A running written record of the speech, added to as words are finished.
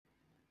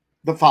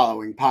The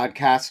following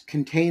podcast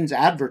contains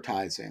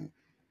advertising.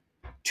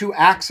 To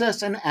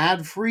access an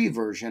ad-free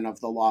version of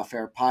the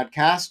Lawfare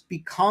podcast,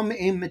 become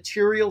a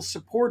material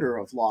supporter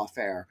of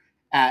Lawfare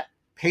at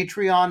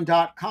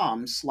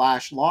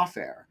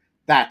patreon.com/lawfare.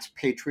 That's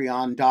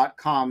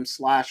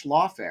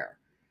patreon.com/lawfare.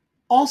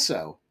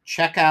 Also,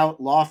 check out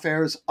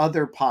Lawfare's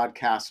other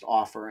podcast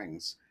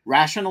offerings: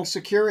 Rational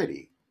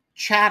Security,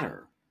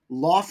 Chatter,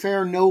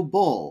 Lawfare No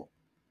Bull,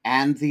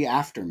 and The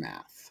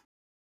Aftermath.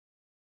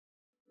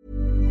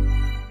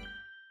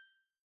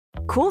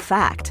 Cool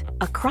fact,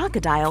 a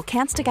crocodile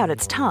can't stick out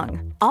its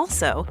tongue.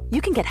 Also,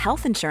 you can get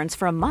health insurance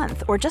for a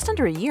month or just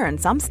under a year in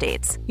some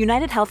states.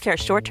 United Healthcare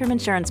short-term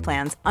insurance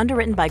plans,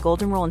 underwritten by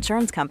Golden Rule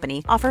Insurance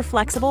Company, offer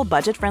flexible,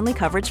 budget-friendly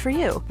coverage for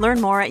you.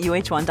 Learn more at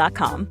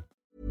uh1.com.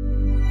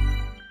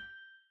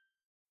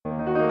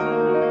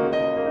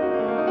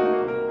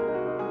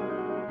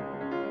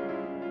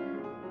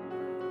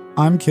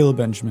 I'm Caleb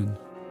Benjamin,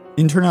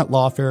 intern at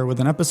Lawfare with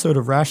an episode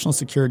of Rational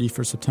Security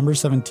for September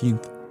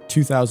 17th,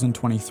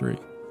 2023.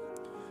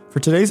 For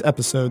today's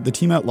episode, the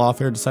team at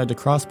Lawfare decided to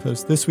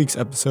cross-post this week's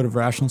episode of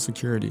Rational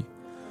Security,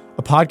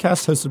 a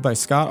podcast hosted by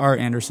Scott R.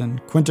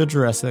 Anderson, Quinta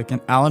Jurecic, and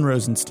Alan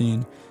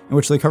Rosenstein, in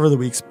which they cover the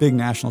week's big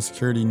national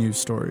security news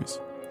stories.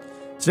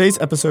 Today's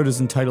episode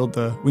is entitled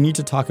the We Need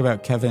to Talk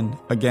About Kevin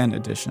Again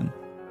edition.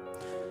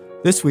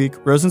 This week,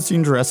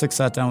 Rosenstein and Jurecic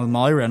sat down with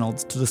Molly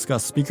Reynolds to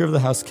discuss Speaker of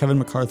the House Kevin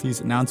McCarthy's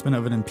announcement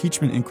of an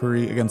impeachment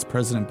inquiry against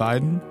President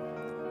Biden,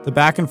 the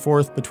back and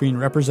forth between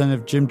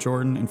Representative Jim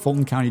Jordan and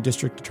Fulton County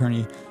District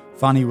Attorney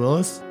Fani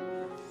Willis,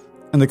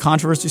 and the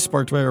controversy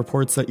sparked by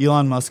reports that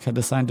Elon Musk had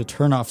decided to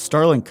turn off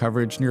Starlink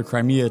coverage near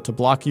Crimea to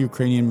block a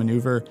Ukrainian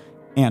maneuver,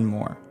 and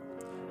more.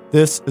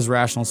 This is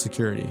Rational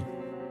Security.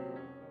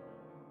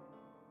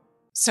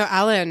 So,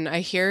 Alan, I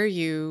hear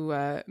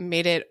you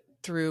made it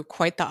through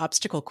quite the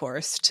obstacle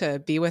course to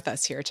be with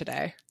us here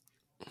today.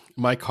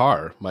 My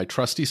car, my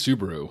trusty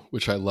Subaru,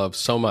 which I love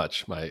so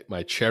much,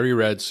 my cherry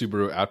red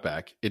Subaru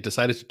Outback, it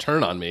decided to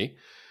turn on me.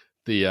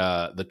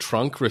 The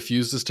trunk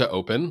refused to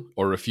open,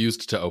 and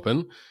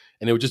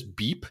it would just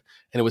beep,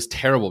 and it was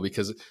terrible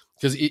because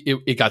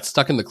it got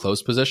stuck in the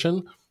closed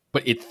position,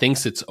 but it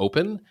thinks it's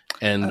open,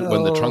 and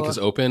when the trunk is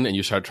open and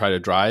you try to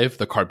drive,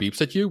 the car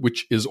beeps at you,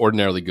 which is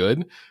ordinarily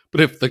good.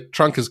 But if the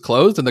trunk is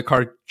closed and the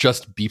car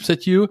just beeps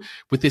at you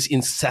with this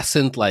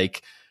incessant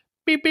like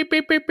beep beep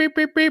beep beep beep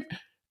beep beep,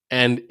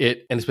 and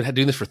it's been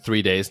doing this for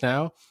 3 days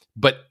now,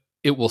 but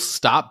it will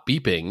stop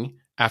beeping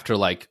after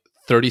like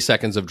 30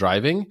 seconds of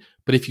driving.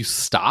 But if you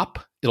stop,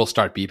 it'll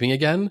start beeping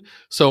again.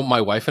 So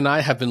my wife and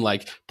I have been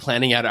like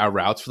planning out our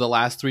routes for the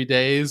last 3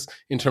 days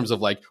in terms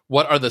of like,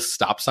 what are the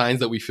stop signs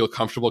that we feel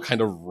comfortable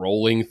kind of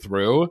rolling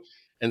through?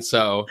 And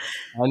so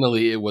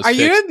finally it was Are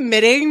fixed. You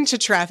admitting to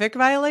traffic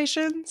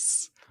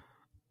violations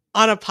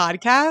on a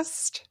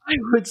podcast? I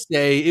would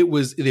say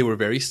they were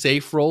very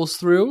safe rolls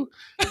through.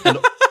 And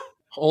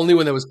only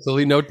when there was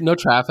clearly no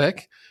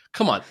traffic.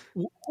 Come on.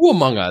 Who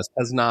among us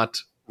has not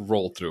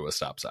rolled through a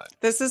stop sign?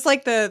 This is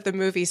like the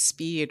movie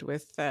Speed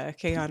with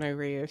Keanu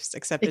Reeves,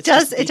 except it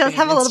does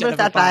have a little bit of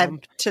that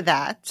vibe to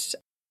that.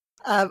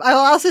 I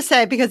will also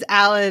say, because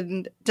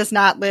Alan does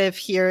not live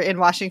here in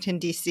Washington,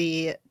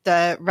 D.C.,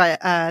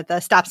 the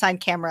stop sign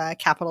camera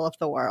capital of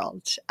the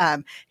world,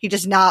 he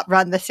does not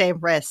run the same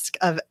risk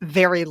of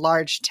very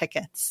large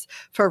tickets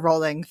for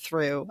rolling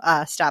through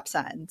stop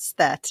signs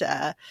that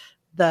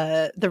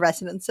the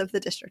residents of the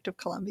District of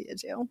Columbia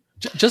do.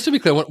 Just to be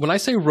clear, when I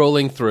say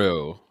rolling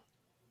through,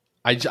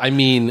 I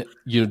mean,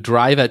 you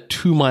drive at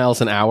 2 miles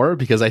an hour,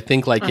 because I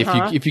think like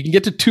if you can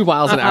get to 2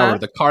 miles an hour,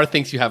 the car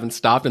thinks you haven't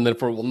stopped and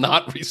therefore will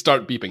not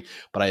restart beeping.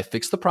 But I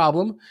fixed the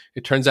problem.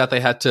 It turns out they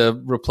had to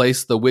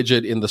replace the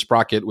widget in the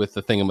sprocket with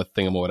the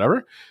thingam or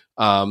whatever.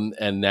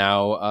 And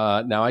now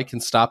I can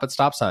stop at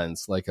stop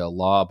signs like a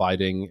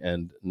law-abiding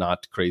and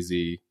not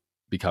crazy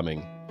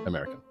becoming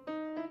American.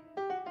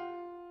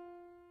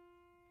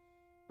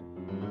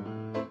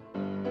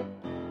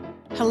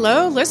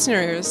 Hello,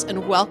 listeners,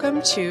 and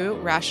welcome to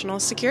Rational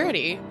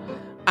Security.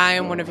 I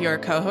am one of your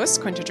co-hosts,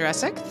 Quinta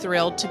Jurecic,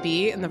 thrilled to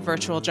be in the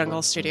virtual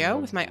jungle studio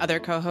with my other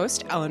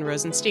co-host, Alan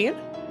Rosenstein.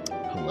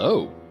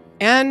 Hello.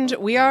 And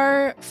we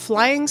are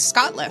flying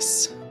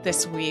Scottless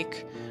this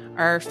week.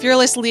 Our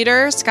fearless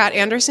leader, Scott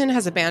Anderson,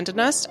 has abandoned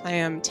us. I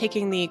am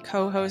taking the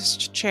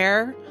co-host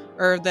chair,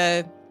 or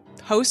the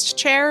host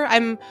chair.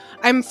 I'm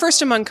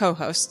first among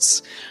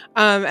co-hosts.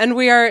 And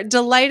we are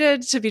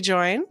delighted to be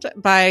joined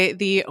by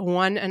the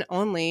one and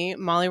only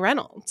Molly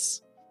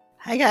Reynolds.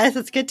 Hi, guys.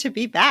 It's good to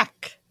be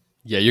back.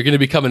 Yeah, you're going to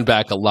be coming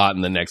back a lot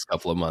in the next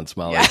couple of months,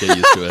 Molly. Yeah. Get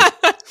used to it.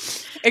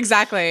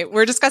 Exactly.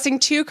 We're discussing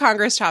 2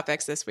 Congress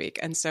topics this week,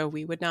 and so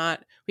we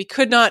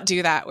could not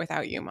do that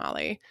without you,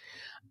 Molly.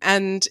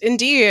 And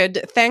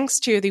indeed, thanks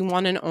to the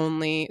one and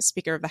only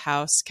Speaker of the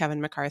House,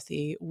 Kevin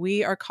McCarthy,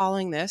 we are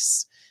calling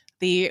this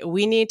the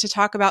We Need to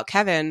Talk About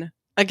Kevin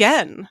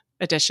Again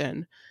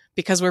edition,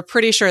 because we're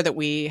pretty sure that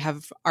we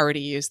have already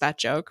used that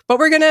joke, but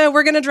we're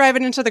gonna drive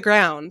it into the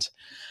ground.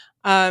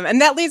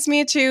 And that leads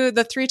me to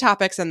the 3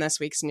 topics in this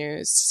week's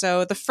news.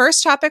 So the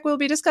first topic we'll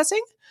be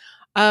discussing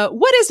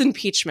What is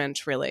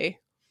impeachment, really?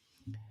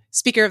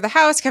 Speaker of the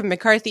House, Kevin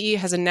McCarthy,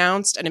 has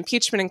announced an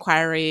impeachment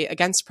inquiry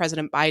against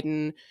President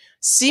Biden,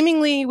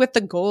 seemingly with the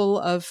goal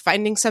of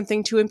finding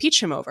something to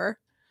impeach him over.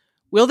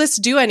 Will this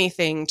do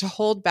anything to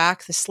hold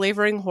back the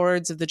slavering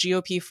hordes of the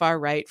GOP far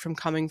right from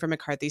coming for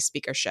McCarthy's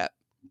speakership?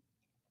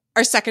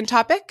 Our second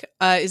topic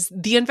is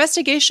the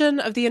investigation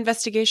of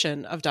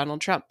Donald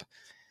Trump.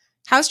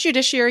 House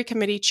Judiciary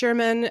Committee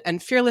Chairman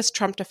and fearless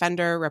Trump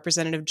defender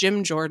Representative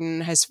Jim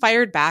Jordan has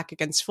fired back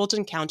against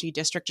Fulton County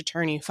District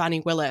Attorney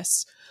Fani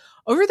Willis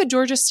over the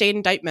Georgia state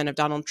indictment of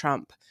Donald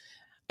Trump,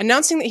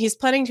 announcing that he's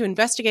planning to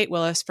investigate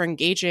Willis for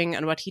engaging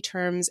in what he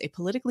terms a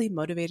politically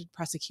motivated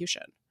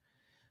prosecution.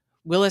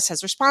 Willis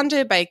has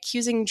responded by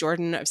accusing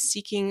Jordan of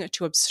seeking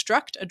to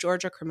obstruct a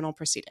Georgia criminal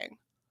proceeding.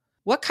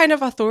 What kind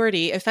of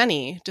authority, if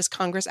any, does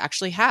Congress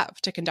actually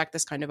have to conduct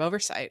this kind of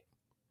oversight?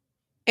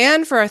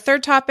 And for our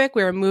third topic,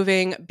 we're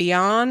moving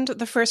beyond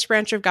the first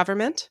branch of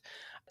government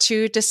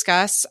to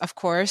discuss, of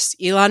course,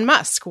 Elon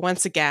Musk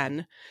once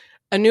again.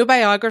 A new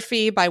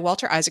biography by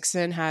Walter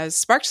Isaacson has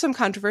sparked some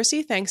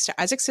controversy thanks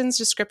to Isaacson's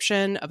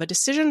description of a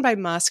decision by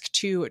Musk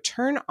to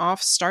turn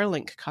off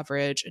Starlink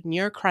coverage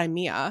near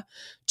Crimea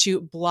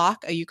to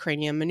block a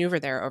Ukrainian maneuver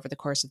there over the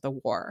course of the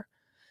war.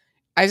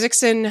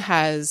 Isaacson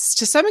has,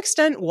 to some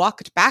extent,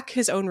 walked back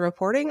his own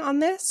reporting on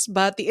this,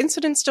 but the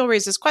incident still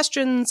raises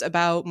questions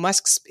about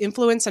Musk's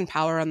influence and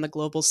power on the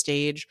global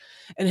stage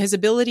and his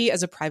ability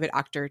as a private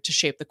actor to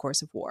shape the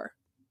course of war.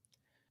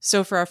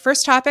 So for our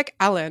first topic,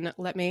 Alan,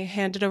 let me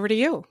hand it over to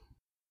you.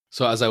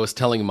 So as I was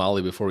telling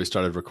Molly before we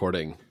started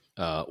recording,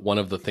 one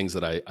of the things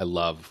that I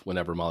love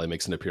whenever Molly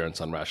makes an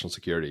appearance on Rational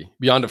Security,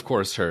 beyond, of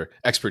course, her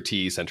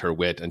expertise and her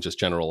wit and just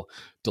general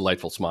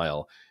delightful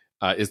smile,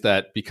 is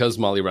that because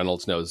Molly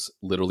Reynolds knows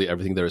literally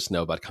everything there is to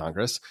know about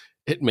Congress,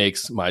 it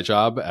makes my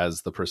job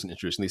as the person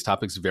introducing these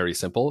topics very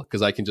simple,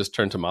 because I can just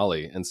turn to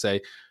Molly and say,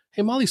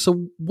 hey, Molly,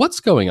 so what's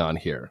going on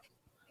here?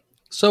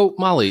 So,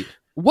 Molly,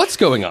 what's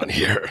going on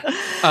here?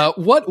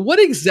 What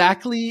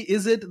exactly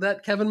is it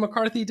that Kevin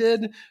McCarthy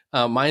did?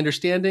 My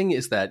understanding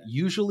is that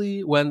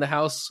usually when the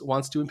House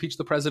wants to impeach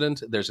the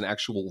president, there's an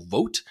actual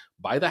vote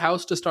by the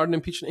House to start an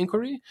impeachment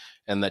inquiry,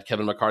 and that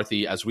Kevin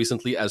McCarthy, as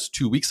recently as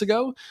 2 weeks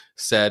ago,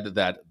 said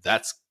that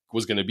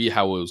was going to be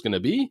how it was going to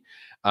be.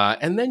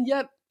 And then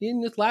yet,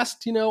 in the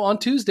last, on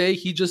Tuesday,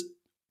 he just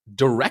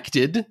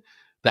directed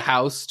the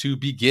House to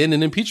begin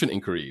an impeachment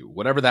inquiry,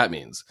 whatever that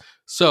means.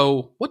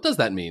 So what does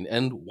that mean,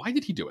 and why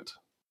did he do it?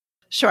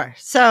 Sure.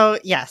 So,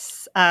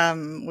 yes,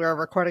 we're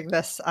recording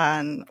this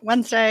on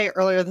Wednesday.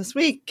 Earlier this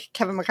week,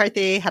 Kevin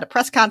McCarthy had a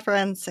press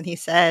conference, and he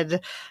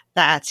said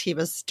that he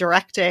was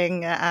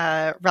directing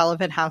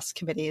relevant House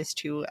committees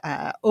to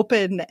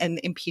open an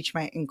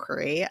impeachment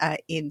inquiry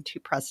into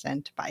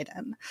President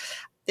Biden.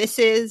 This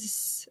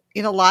is,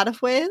 in a lot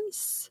of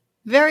ways,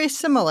 very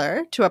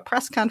similar to a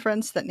press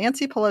conference that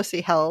Nancy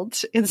Pelosi held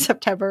in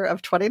September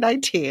of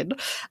 2019,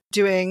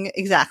 doing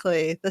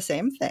exactly the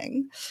same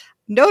thing.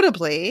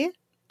 Notably,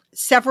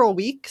 several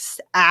weeks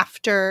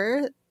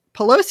after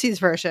Pelosi's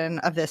version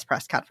of this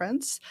press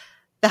conference,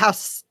 the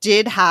House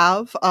did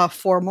have a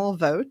formal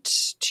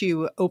vote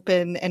to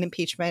open an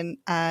impeachment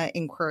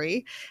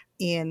inquiry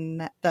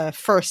in the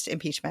first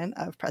impeachment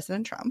of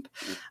President Trump.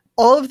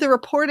 All of the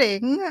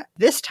reporting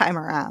this time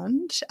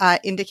around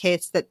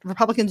indicates that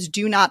Republicans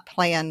do not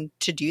plan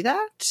to do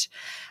that.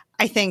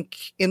 I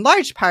think in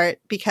large part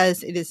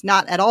because it is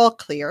not at all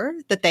clear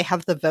that they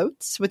have the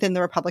votes within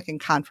the Republican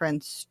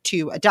conference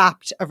to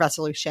adopt a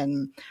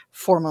resolution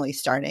formally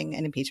starting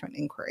an impeachment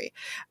inquiry.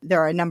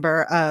 There are a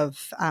number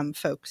of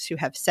folks who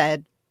have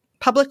said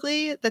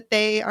publicly that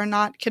they are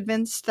not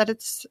convinced that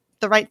it's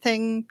the right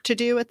thing to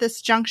do at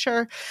this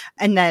juncture.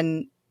 And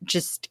then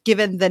just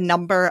given the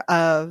number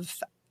of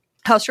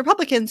House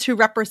Republicans who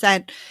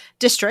represent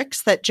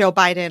districts that Joe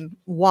Biden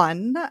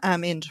won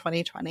in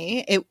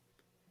 2020, it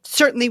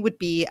certainly would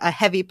be a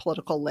heavy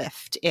political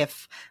lift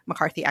if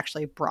McCarthy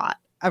actually brought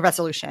a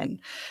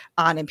resolution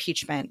on an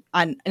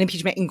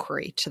impeachment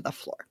inquiry to the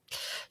floor.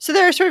 So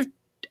there are sort of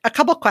a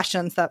couple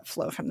questions that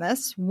flow from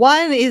this.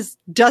 One is,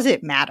 does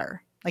it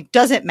matter?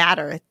 Does it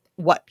matter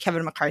what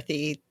Kevin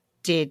McCarthy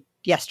did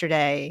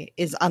yesterday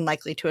is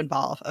unlikely to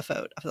involve a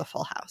vote of the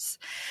full House?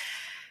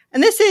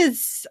 And this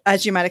is,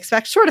 as you might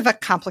expect, sort of a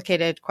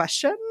complicated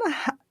question.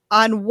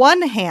 On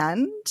one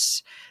hand,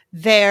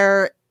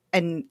 there's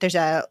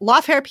a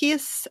Lawfare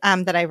piece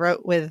that I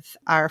wrote with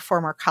our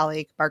former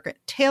colleague Margaret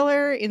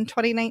Taylor in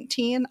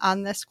 2019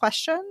 on this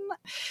question.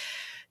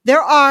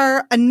 There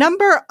are a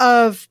number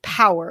of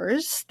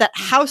powers that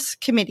House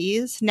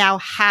committees now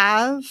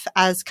have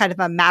as kind of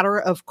a matter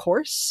of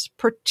course,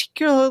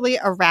 particularly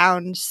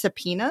around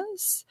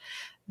subpoenas,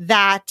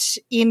 that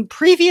in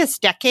previous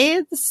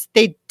decades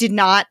they did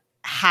not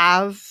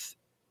have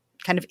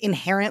kind of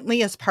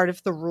inherently as part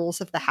of the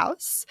rules of the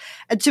House.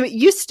 And so it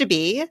used to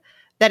be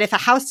that if a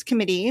House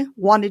committee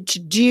wanted to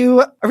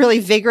do a really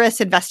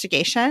vigorous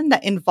investigation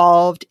that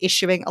involved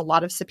issuing a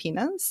lot of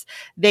subpoenas,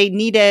 they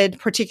needed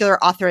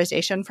particular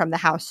authorization from the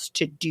House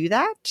to do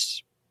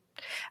that.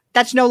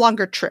 That's no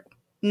longer true.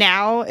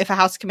 now, if a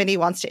House committee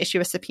wants to issue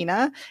a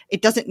subpoena,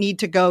 it doesn't need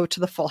to go to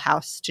the full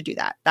House to do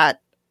that.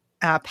 That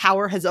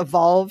power has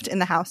evolved in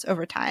the House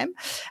over time.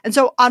 And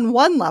so on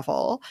one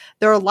level,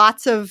 there are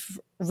lots of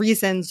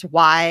reasons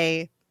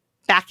why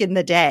back in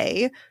the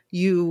day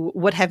you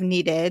would have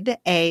needed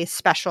a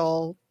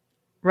special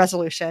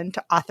resolution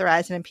to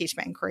authorize an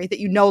impeachment inquiry that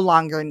you no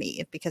longer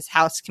need because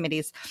House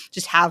committees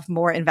just have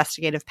more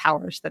investigative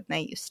powers than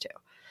they used to.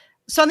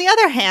 So on the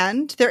other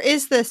hand, there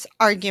is this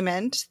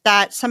argument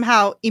that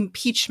somehow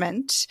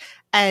impeachment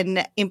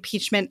and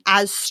impeachment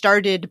as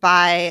started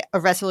by a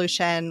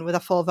resolution with a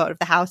full vote of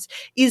the House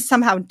is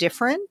somehow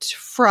different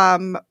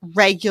from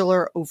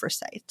regular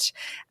oversight.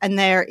 And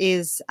there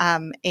is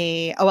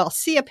a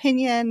OLC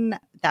opinion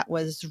that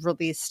was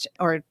released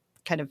or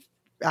kind of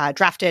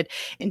drafted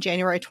in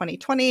January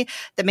 2020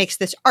 that makes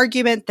this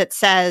argument that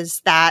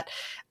says that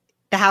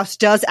the House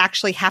does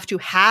actually have to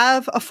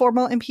have a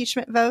formal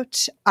impeachment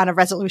vote on a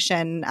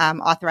resolution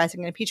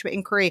authorizing an impeachment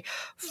inquiry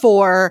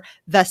for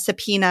the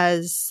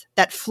subpoenas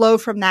that flow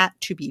from that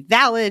to be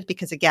valid,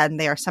 because again,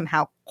 they are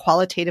somehow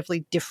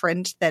qualitatively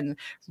different than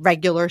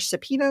regular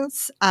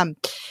subpoenas.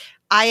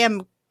 I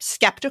am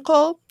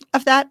skeptical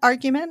of that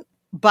argument,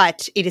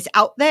 but it is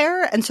out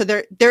there. And so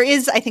there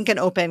is, I think, an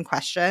open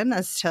question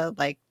as to,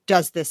 like,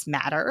 does this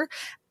matter?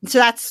 So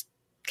that's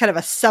kind of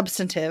a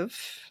substantive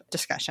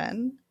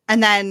discussion.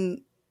 And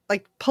then,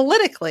 like,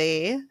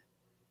 politically,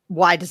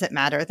 why does it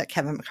matter that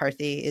Kevin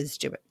McCarthy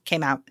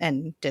came out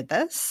and did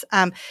this?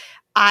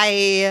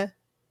 I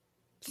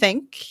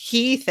think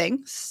he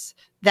thinks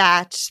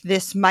that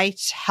this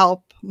might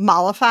help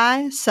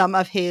mollify some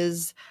of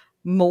his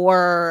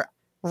more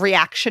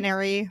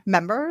reactionary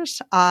members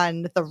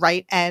on the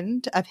right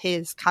end of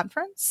his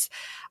conference.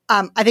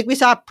 I think we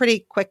saw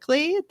pretty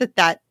quickly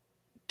that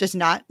does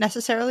not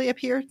necessarily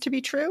appear to be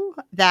true,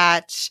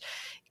 that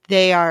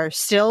they are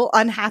still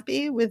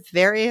unhappy with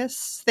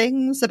various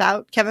things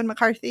about Kevin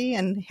McCarthy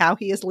and how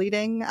he is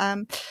leading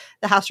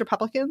the House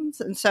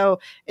Republicans. And so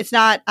it's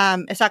not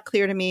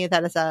clear to me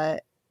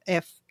that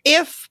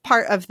if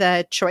part of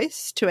the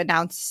choice to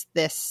announce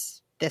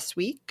this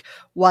week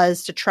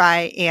was to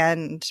try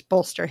and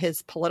bolster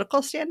his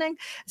political standing,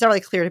 it's not really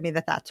clear to me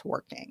that that's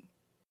working.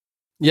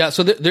 Yeah,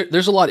 so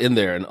there's a lot in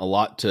there and a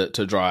lot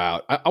to draw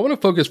out. I want to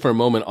focus for a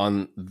moment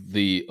on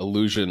the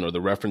allusion or the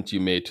reference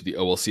you made to the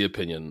OLC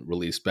opinion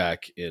released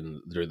back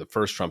during the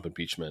first Trump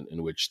impeachment,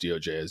 in which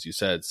DOJ, as you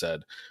said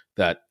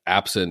that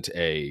absent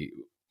a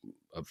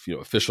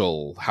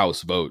official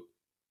House vote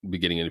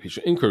beginning an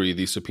impeachment inquiry,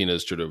 these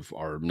subpoenas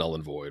are null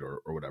and void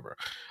or whatever.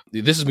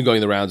 This has been going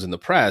the rounds in the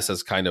press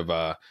as kind of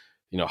a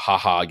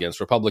haha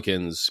against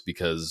Republicans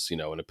because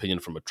an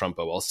opinion from a Trump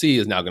OLC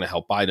is now going to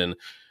help Biden.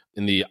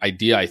 And the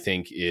idea, I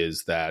think,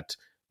 is that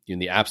in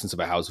the absence of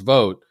a House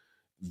vote,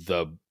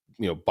 the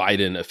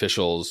Biden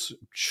officials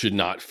should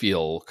not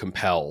feel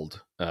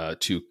compelled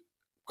to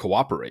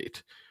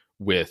cooperate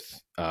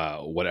with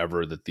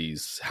whatever that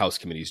these House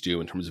committees do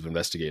in terms of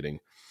investigating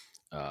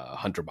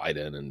Hunter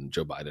Biden and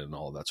Joe Biden and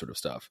all of that sort of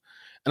stuff.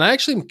 And I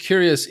actually am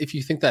curious if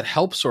you think that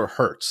helps or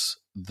hurts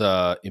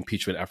the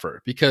impeachment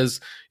effort,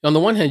 because on the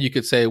one hand, you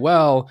could say,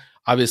 well,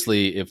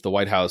 obviously, if the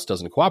White House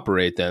doesn't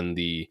cooperate, then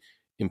the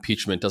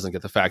impeachment doesn't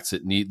get the facts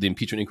it needs. The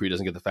impeachment inquiry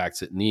doesn't get the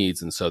facts it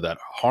needs, and so that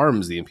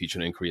harms the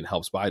impeachment inquiry and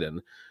helps Biden.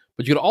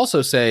 But you could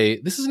also say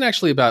this isn't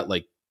actually about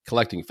like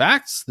collecting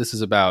facts. This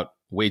is about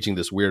waging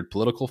this weird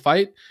political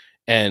fight.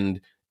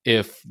 And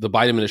if the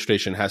Biden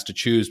administration has to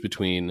choose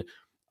between,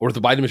 or if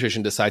the Biden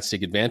administration decides to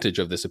take advantage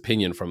of this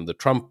opinion from the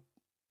Trump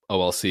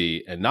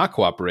OLC and not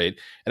cooperate,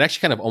 it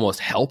actually kind of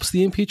almost helps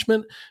the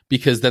impeachment,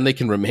 because then they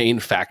can remain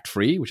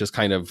fact-free, which is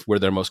kind of where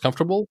they're most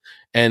comfortable,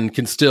 and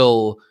can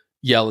still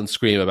yell and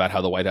scream about how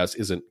the White House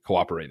isn't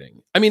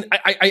cooperating. I mean,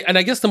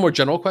 I guess the more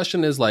general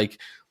question is, like,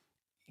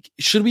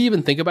 should we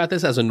even think about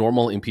this as a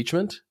normal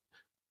impeachment,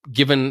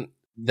 given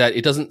that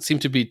it doesn't seem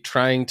to be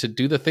trying to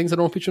do the things that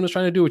normal impeachment is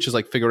trying to do, which is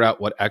like figure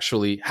out what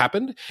actually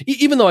happened?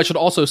 Even though I should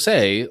also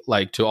say,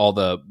 like, to all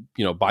the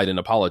Biden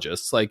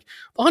apologists, like,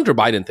 the Hunter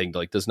Biden thing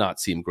does not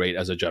seem great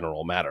as a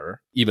general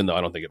matter, even though I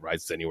don't think it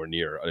rises anywhere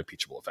near an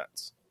impeachable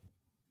offense.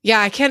 Yeah,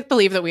 I can't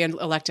believe that we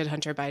elected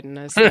Hunter Biden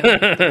as the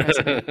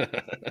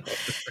president.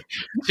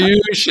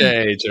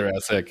 Touche,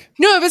 Jurassic.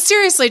 No, but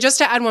seriously, just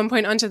to add one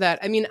point onto that,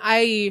 I mean,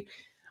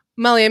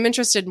 Molly, I'm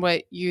interested in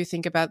what you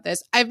think about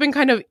this. I've been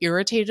kind of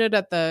irritated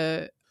at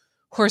the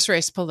horse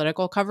race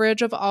political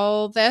coverage of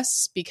all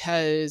this,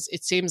 because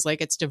it seems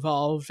like it's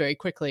devolved very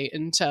quickly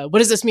into what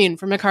does this mean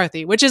for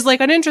McCarthy, which is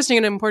like an interesting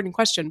and important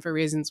question for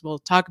reasons we'll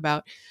talk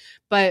about.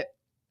 But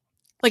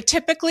like,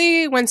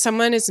 typically when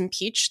someone is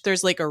impeached,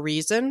 there's like a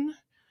reason.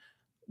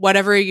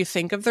 Whatever you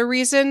think of the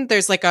reason,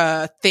 there's like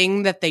a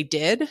thing that they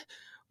did.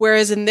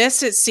 Whereas in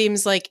this, it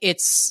seems like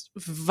it's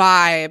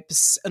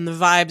vibes, and the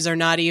vibes are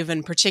not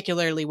even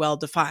particularly well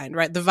defined,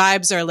 right? The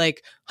vibes are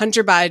like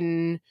Hunter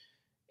Biden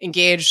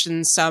engaged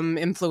in some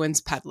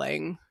influence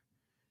peddling,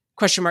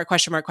 question mark,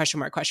 question mark, question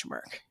mark, question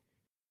mark.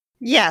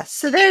 Yeah,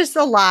 so there's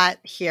a lot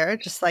here.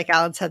 Just like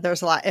Alan said,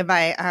 there's a lot in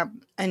my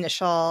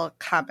initial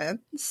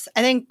comments.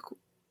 I think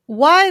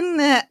One,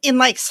 in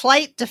like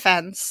slight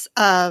defense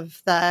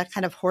of the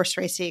kind of horse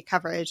racy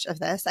coverage of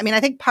this, I mean, I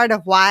think part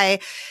of why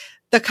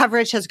the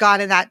coverage has gone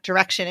in that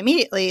direction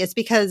immediately is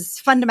because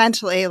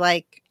fundamentally,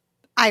 like,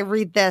 I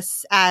read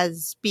this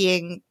as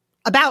being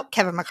about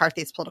Kevin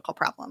McCarthy's political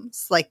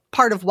problems. Like,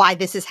 part of why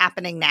this is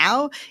happening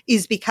now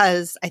is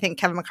because I think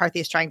Kevin McCarthy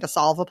is trying to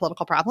solve a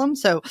political problem.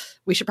 So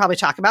we should probably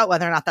talk about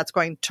whether or not that's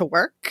going to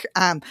work,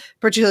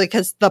 particularly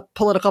because the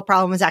political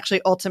problem is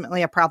actually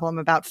ultimately a problem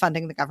about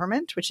funding the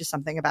government, which is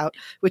something about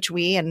which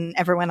we and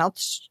everyone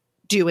else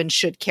do and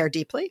should care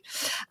deeply.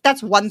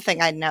 That's one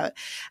thing I'd note.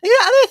 The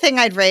other thing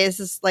I'd raise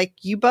is, like,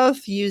 you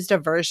both used a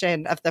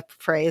version of the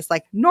phrase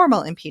like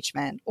normal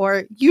impeachment,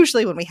 or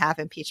usually when we have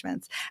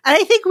impeachments. And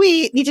I think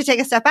we need to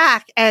take a step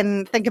back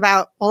and think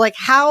about, well, like,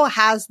 how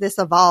has this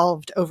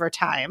evolved over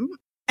time?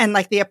 And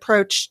like the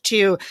approach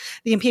to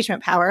the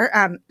impeachment power.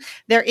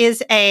 There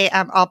is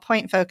I'll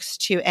point folks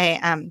to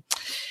a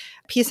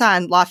piece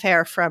on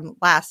Lawfare from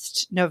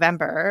last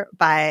November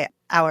by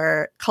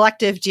our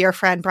collective dear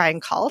friend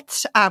Brian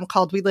Kalt,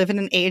 called "We Live in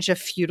an Age of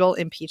Futile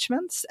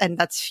Impeachments," and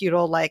that's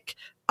futile like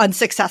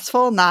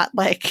unsuccessful, not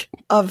like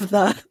of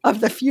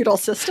the feudal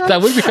system.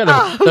 That would be kind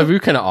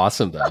of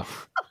awesome, though.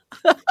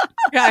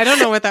 Yeah, I don't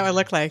know what that would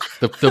look like.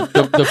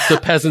 The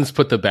peasants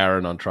put the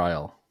baron on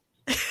trial.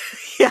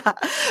 Yeah.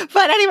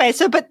 But anyway,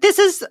 but this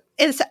is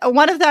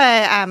one of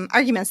the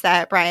arguments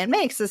that Brian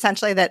makes,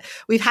 essentially, that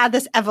we've had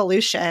this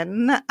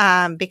evolution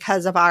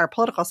because of our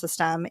political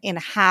system in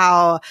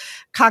how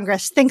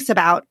Congress thinks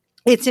about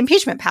its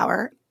impeachment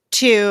power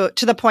to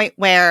the point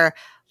where,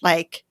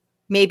 like,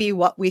 maybe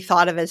what we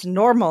thought of as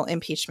normal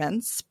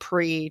impeachments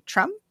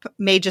pre-Trump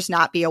may just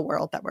not be a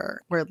world that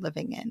we're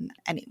living in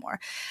anymore.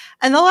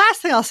 And the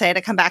last thing I'll say,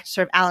 to come back to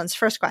sort of Alan's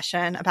first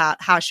question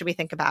about how should we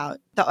think about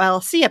the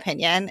OLC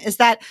opinion, is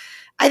that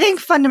I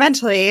think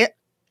fundamentally,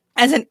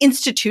 as an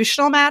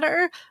institutional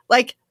matter,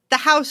 like, the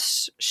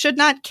House should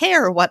not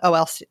care what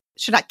OLC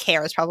should not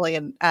care is probably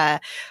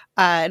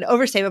an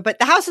overstatement, but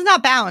the House is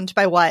not bound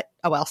by what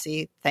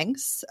OLC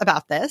thinks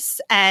about this,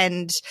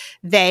 and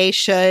they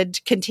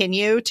should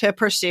continue to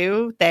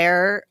pursue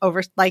their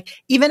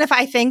even if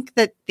I think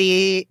that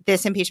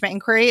this impeachment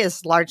inquiry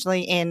is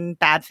largely in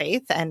bad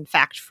faith and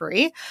fact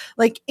free,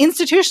 like,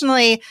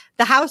 institutionally,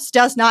 the House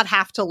does not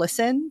have to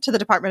listen to the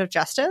Department of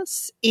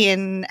Justice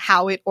in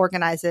how it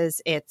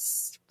organizes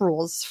its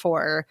rules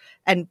for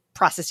and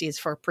processes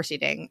for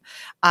proceeding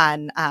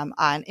on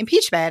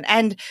impeachment.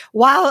 And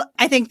while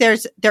I think there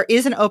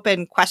is an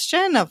open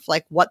question of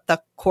like what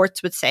the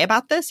courts would say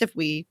about this if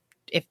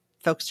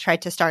folks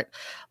tried to start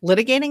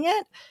litigating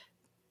it,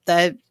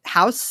 the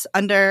House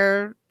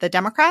under the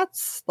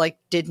Democrats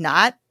did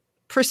not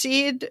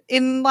proceed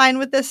in line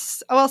with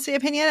this OLC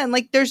opinion.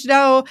 And there's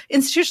no,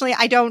 institutionally,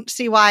 I don't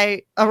see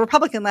why a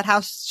Republican-led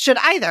House should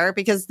either,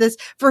 because this,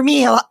 for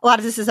me, a lot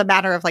of this is a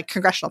matter of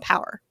congressional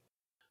power.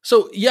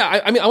 So,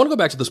 yeah, I mean, I want to go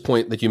back to this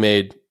point that you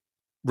made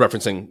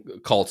referencing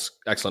Kalt's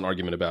excellent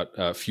argument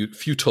about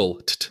futile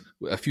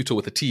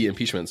with a T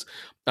impeachments,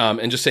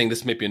 and just saying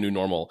this may be a new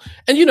normal.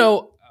 And,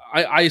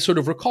 I sort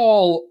of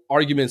recall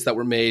arguments that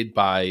were made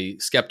by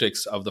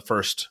skeptics of the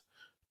first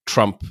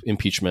Trump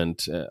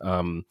impeachment.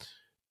 And,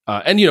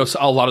 so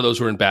a lot of those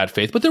were in bad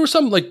faith, but there were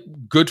some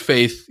good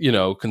faith,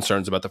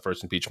 concerns about the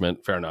first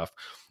impeachment. Fair enough.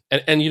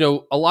 And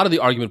a lot of the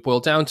argument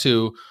boiled down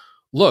to,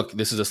 look,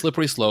 this is a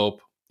slippery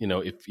slope.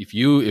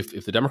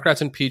 If the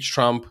Democrats impeach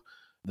Trump,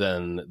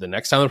 then the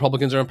next time the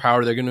Republicans are in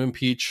power, they're going to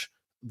impeach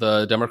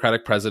the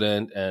Democratic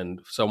president and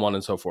so on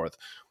and so forth.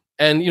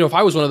 And, if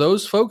I was one of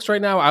those folks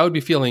right now, I would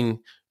be feeling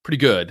pretty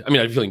good. I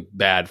mean, I'd be feeling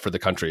bad for the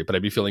country, but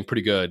I'd be feeling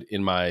pretty good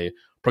in my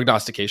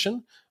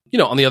prognostication.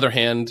 On the other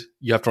hand,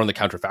 you have to run the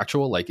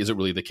counterfactual. Is it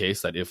really the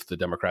case that if the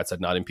Democrats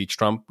had not impeached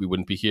Trump, we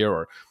wouldn't be here?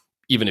 Or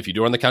even if you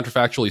do run the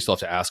counterfactual, you still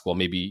have to ask, well,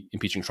 maybe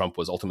impeaching Trump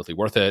was ultimately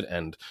worth it.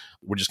 And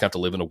we're just going to have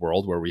to live in a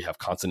world where we have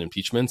constant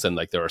impeachments. And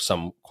there are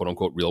some quote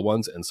unquote real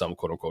ones and some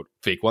quote unquote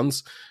fake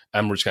ones.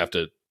 And we're just going to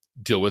have to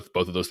deal with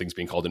both of those things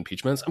being called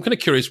impeachments. I'm kind of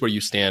curious where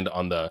you stand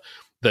on the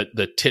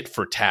tit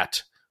for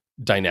tat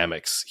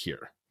dynamics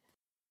here.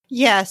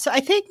 Yeah. So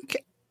I think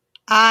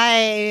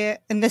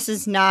and this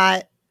is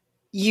not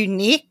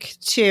unique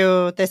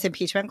to this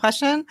impeachment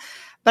question,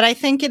 but I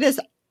think it is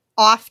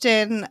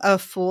often a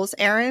fool's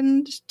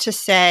errand to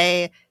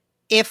say,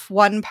 if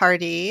one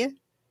party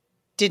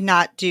did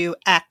not do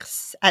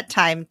X at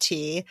time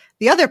T,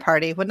 the other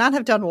party would not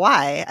have done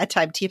Y at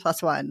time T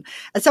plus 1.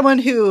 As someone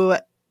who,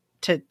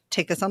 to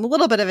take this on a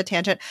little bit of a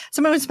tangent,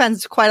 someone who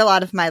spends quite a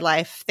lot of my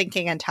life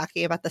thinking and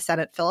talking about the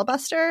Senate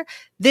filibuster,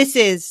 this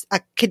is a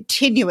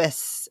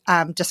continuous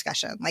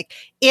discussion.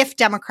 If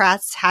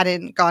Democrats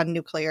hadn't gone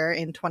nuclear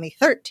in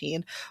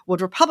 2013,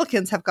 would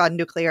Republicans have gone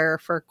nuclear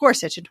for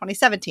Gorsuch in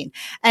 2017?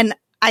 And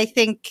I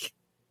think,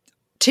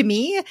 to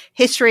me,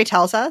 history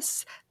tells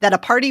us that a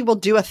party will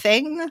do a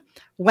thing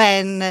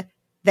when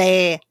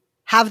they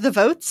have the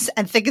votes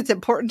and think it's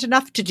important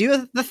enough to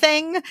do the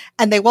thing,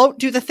 and they won't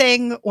do the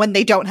thing when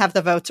they don't have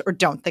the votes or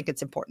don't think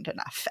it's important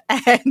enough.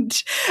 And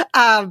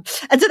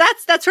so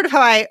that's sort of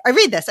how I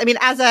read this. I mean,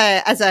 as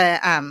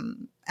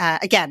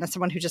again, as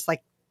someone who just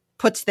like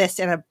puts this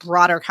in a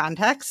broader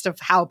context of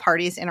how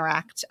parties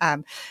interact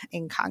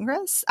in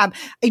Congress.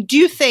 I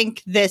do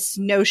think this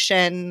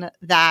notion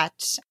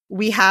that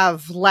we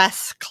have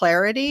less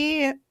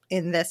clarity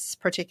in this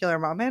particular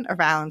moment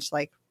around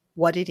like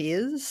what it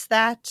is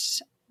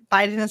that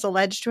Biden is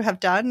alleged to have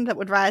done that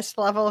would rise to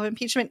the level of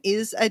impeachment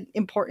is an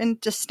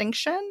important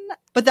distinction.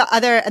 But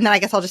and then I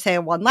guess I'll just say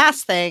one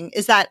last thing,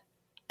 is that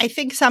I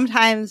think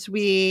sometimes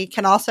we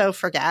can also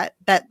forget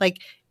that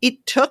like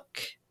it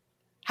took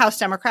House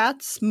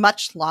Democrats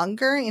much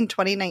longer in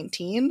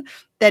 2019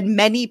 than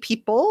many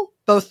people,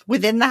 both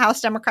within the House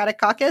Democratic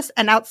Caucus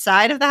and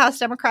outside of the House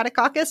Democratic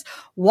Caucus,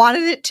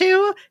 wanted it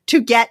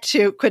to get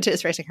to, Quinta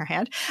is raising her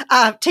hand,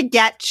 to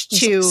get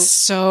to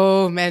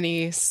so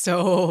many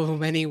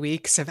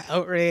weeks of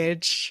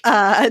outrage,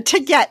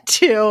 to get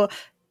to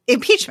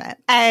impeachment.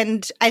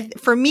 And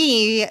for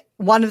me,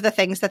 one of the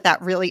things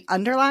that really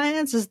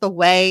underlines is the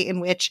way in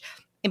which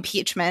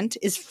impeachment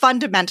is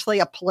fundamentally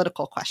a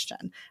political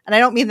question. And I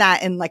don't mean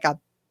that in like a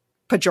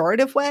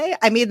pejorative way.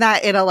 I mean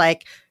that in a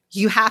like,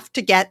 you have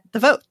to get the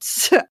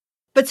votes.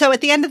 But so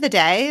at the end of the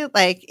day,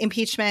 like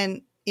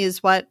impeachment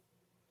is what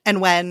and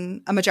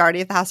when a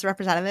majority of the House of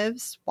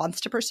Representatives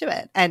wants to pursue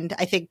it. And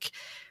I think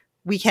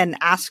we can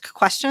ask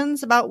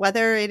questions about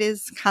whether it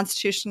is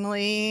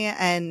constitutionally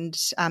and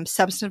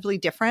substantively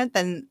different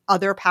than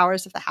other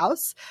powers of the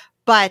House.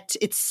 But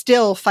it's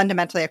still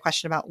fundamentally a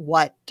question about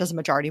what does a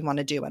majority want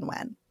to do and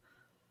when.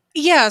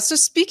 Yeah. So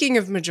speaking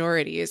of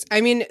majorities,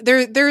 I mean,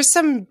 there's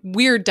some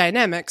weird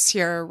dynamics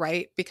here,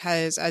 right?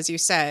 Because as you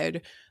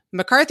said,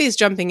 McCarthy's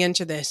jumping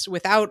into this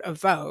without a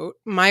vote.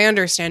 My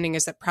understanding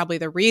is that probably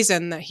the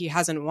reason that he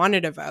hasn't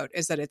wanted a vote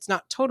is that it's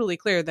not totally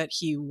clear that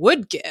he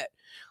would get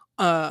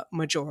a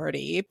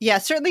majority. Yeah,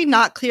 certainly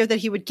not clear that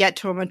he would get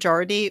to a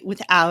majority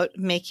without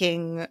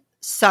making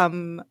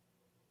some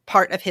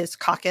part of his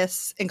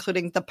caucus,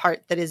 including the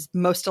part that is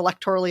most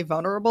electorally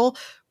vulnerable,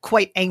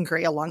 quite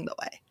angry along the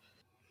way.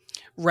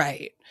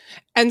 Right.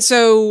 And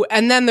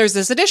then there's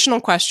this additional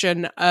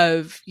question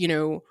of, you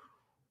know,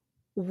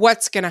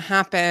 what's going to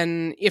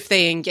happen if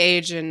they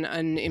engage in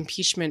an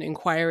impeachment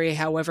inquiry,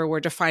 however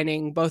we're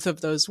defining both of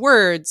those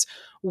words,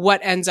 what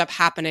ends up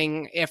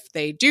happening if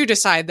they do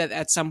decide that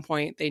at some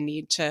point they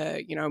need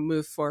to, you know,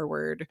 move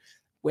forward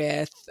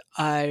with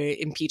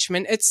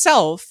impeachment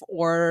itself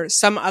or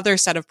some other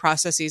set of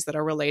processes that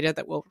are related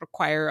that will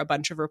require a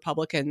bunch of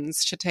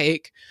Republicans to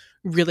take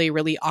really,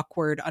 really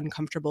awkward,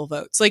 uncomfortable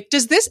votes. Like,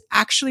 does this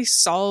actually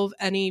solve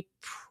any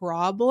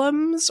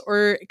problems?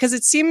 Or because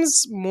it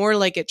seems more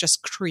like it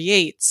just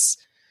creates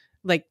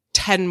like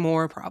 10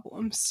 more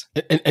problems.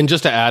 And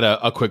just to add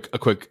a quick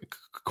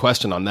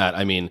question on that,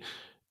 I mean,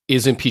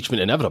 is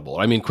impeachment inevitable?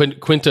 I mean,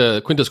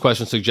 Quinta's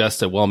question suggests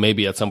that, well,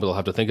 maybe at some point we'll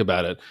have to think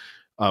about it.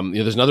 You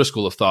know, there's another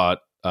school of thought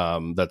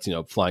that's, you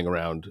know, flying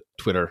around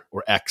Twitter,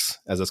 or X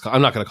as it's called.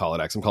 I'm not going to call it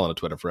X. I'm calling it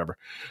Twitter forever.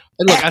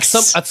 And look, at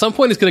some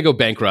point it's going to go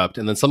bankrupt,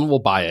 and then someone will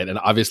buy it and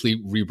obviously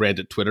rebrand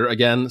it Twitter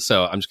again.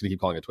 So I'm just going to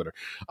keep calling it Twitter.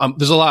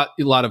 There's a lot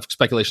of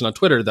speculation on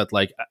Twitter that,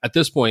 like, at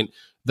this point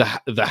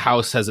the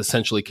House has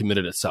essentially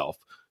committed itself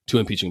to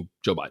impeaching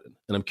Joe Biden,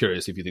 and I'm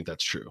curious if you think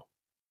that's true.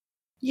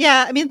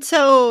 Yeah, I mean,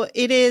 so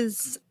it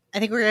is. I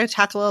think we're going to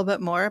talk a little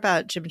bit more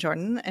about Jim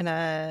Jordan in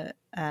a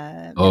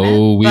minute.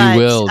 Oh, we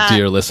will,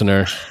 dear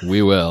listener.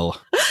 We will.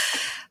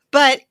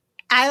 But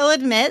I'll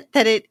admit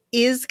that it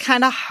is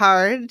kind of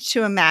hard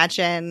to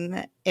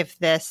imagine if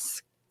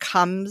this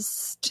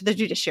comes to the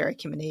Judiciary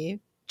Committee,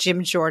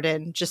 Jim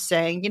Jordan just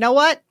saying, you know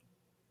what?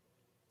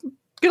 I'm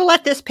going to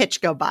let this pitch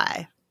go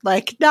by.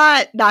 Like,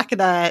 not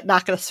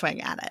gonna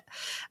swing at it.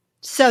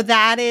 So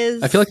that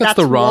is. I feel like that's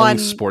the wrong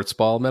sports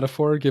ball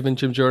metaphor given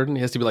Jim Jordan.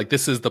 He has to be like,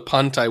 "This is the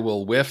punt I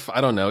will whiff."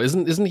 I don't know.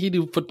 Isn't he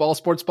do football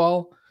sports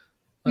ball?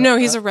 No,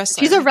 he's a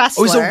wrestler. He's a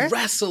wrestler. Oh, he's a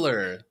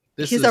wrestler.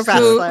 He's a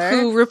wrestler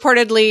who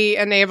reportedly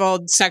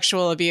enabled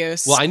sexual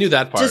abuse. Well, I knew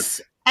that part.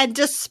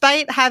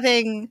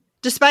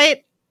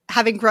 Despite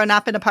having grown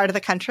up in a part of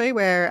the country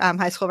where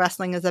high school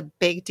wrestling is a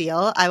big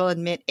deal, I will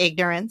admit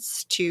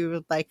ignorance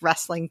to like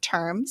wrestling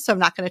terms. So I'm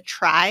not going to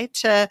try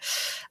to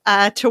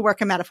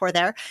work a metaphor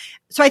there.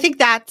 So I think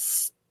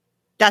that's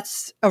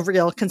a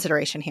real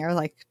consideration here.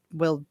 Like,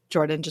 will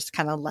Jordan just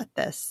kind of let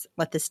this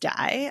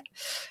die?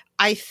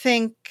 I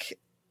think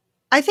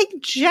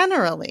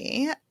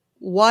generally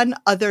one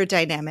other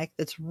dynamic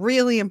that's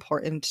really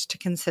important to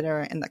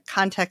consider in the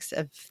context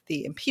of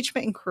the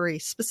impeachment inquiry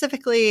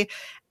specifically,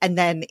 and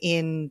then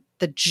in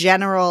the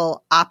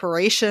general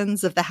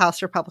operations of the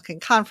House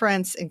Republican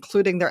Conference,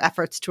 including their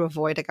efforts to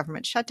avoid a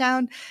government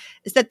shutdown,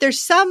 is that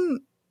there's some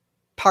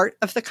part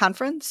of the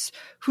conference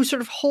whose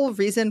sort of whole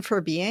reason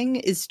for being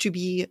is to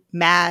be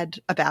mad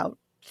about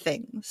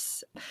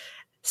things.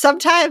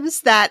 Sometimes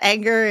that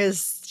anger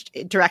is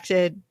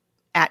directed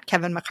at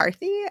Kevin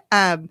McCarthy.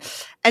 And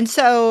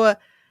so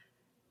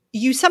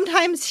you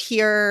sometimes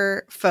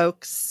hear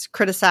folks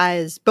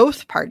criticize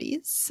both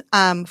parties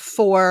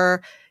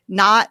for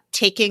not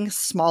taking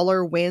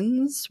smaller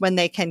wins when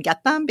they can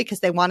get them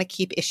because they want to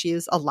keep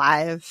issues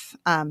alive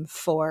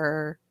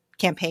for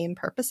campaign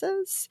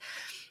purposes.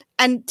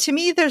 And to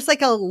me, there's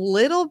like a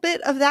little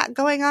bit of that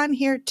going on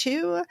here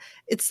too.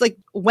 It's like,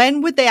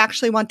 when would they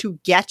actually want to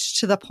get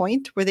to the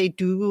point where they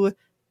do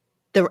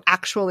the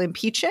actual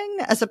impeaching,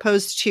 as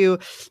opposed to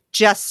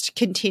just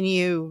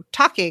continue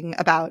talking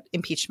about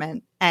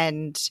impeachment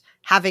and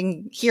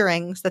having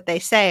hearings that they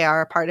say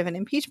are a part of an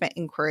impeachment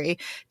inquiry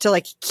to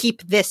like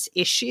keep this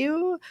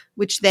issue,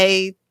 which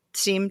they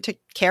seem to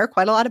care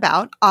quite a lot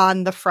about,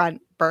 on the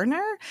front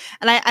burner.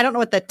 And I don't know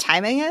what the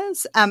timing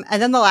is. And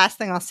then the last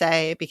thing I'll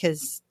say,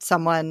 because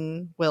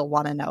someone will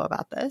want to know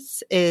about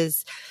this,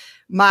 is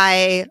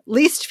my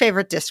least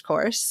favorite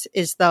discourse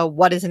is the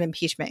 "what is an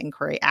impeachment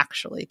inquiry"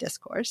 actually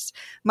discourse.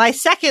 My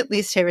second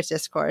least favorite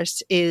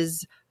discourse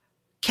is,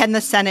 can the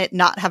Senate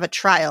not have a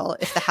trial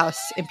if the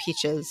House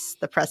impeaches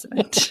the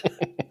president?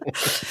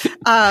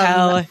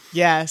 Hell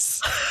yes.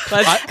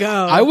 Let's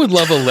go. I would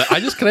love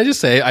can I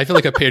just say, I feel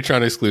like a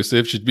Patreon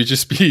exclusive should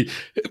be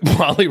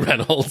Molly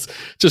Reynolds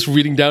just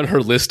reading down her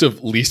list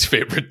of least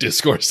favorite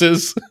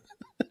discourses.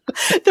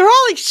 They're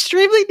all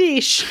extremely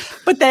niche,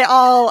 but they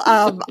all,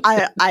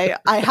 I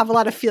have a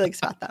lot of feelings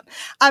about them.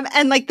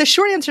 And like the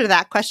short answer to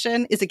that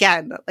question is,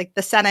 again, like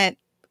the Senate,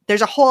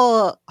 there's a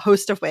whole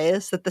host of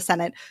ways that the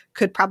Senate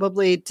could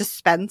probably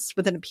dispense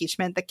with an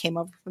impeachment that came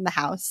over from the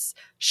House,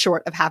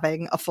 short of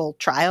having a full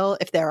trial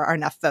if there are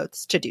enough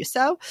votes to do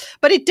so.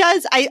 But it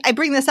does, I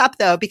bring this up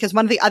though, because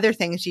one of the other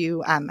things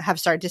you have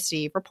started to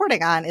see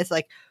reporting on is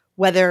like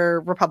whether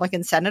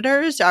Republican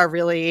senators are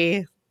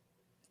really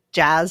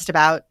jazzed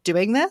about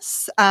doing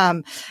this.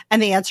 And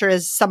the answer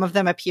is some of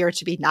them appear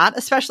to be not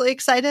especially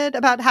excited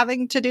about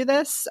having to do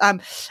this,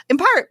 in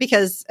part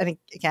because, and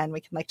again,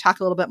 we can like talk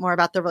a little bit more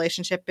about the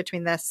relationship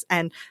between this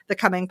and the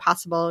coming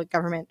possible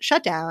government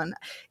shutdown,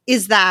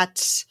 is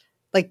that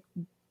like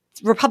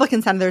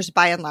Republican senators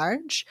by and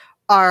large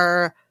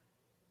are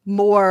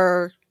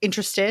more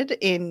interested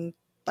in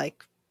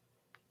like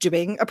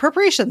doing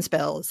appropriations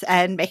bills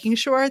and making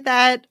sure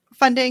that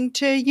funding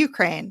to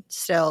Ukraine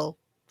still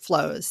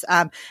flows,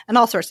 and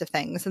all sorts of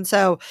things. And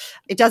so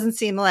it doesn't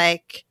seem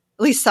like,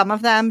 at least some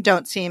of them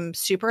don't seem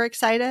super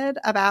excited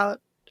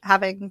about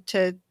having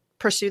to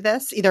pursue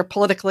this, either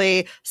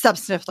politically,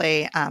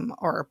 substantively,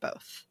 or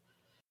both.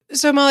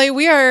 So, Molly,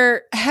 we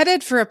are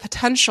headed for a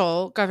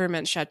potential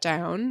government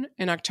shutdown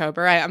in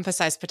October. I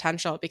emphasize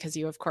potential because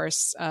you, of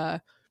course,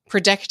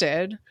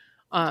 predicted.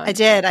 I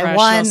did. I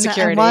won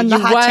the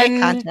hot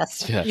take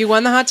contest. Yeah. You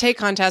won the hot take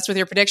contest with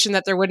your prediction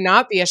that there would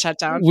not be a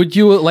shutdown. Would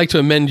you like to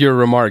amend your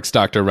remarks,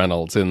 Dr.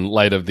 Reynolds, in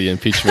light of the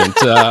impeachment?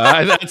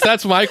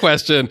 That's my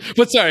question.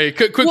 But sorry,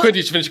 could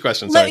you finish your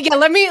question? Sorry.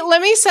 Let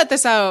me set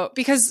this out,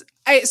 because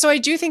I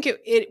do think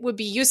it would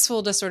be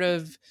useful to sort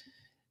of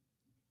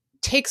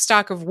take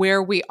stock of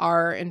where we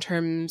are in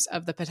terms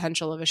of the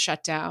potential of a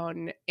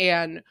shutdown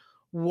and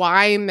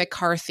why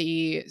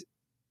McCarthy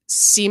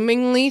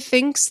seemingly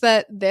thinks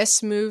that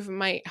this move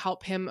might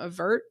help him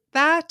avert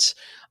that.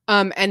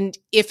 And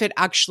if it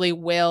actually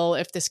will,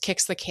 if this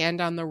kicks the can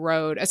down the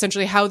road,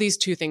 essentially how these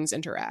two things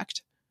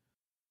interact.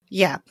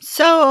 Yeah.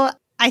 So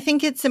I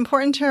think it's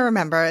important to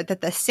remember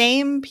that the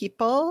same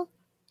people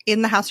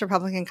in the House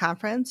Republican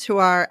Conference who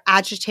are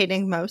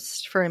agitating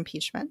most for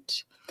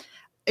impeachment,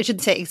 I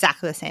shouldn't say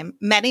exactly the same,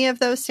 many of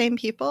those same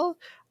people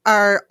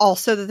are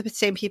also the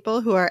same people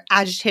who are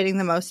agitating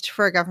the most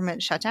for a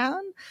government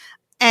shutdown.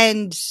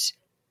 And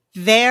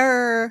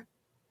their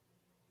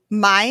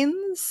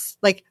minds,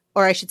 like,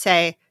 or I should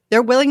say,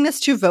 their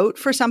willingness to vote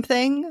for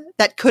something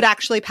that could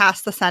actually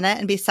pass the Senate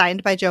and be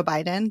signed by Joe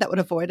Biden that would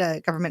avoid a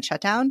government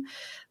shutdown,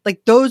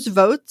 like those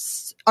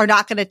votes are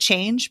not going to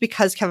change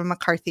because Kevin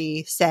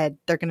McCarthy said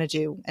they're going to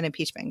do an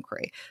impeachment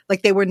inquiry.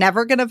 Like they were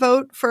never going to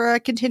vote for a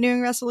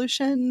continuing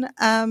resolution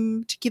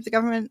to keep the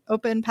government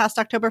open past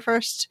October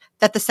 1st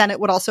that the Senate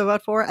would also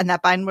vote for and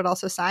that Biden would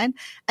also sign.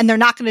 And they're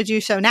not going to do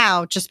so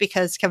now just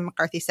because Kevin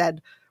McCarthy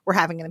said we're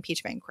having an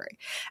impeachment inquiry.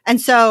 And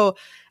so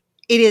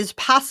it is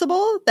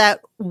possible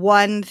that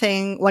one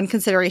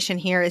consideration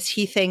here is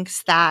he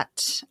thinks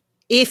that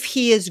if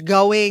he is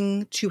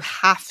going to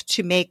have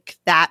to make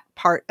that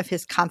part of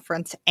his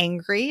conference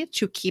angry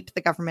to keep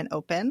the government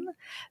open,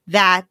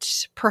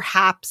 that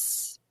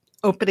perhaps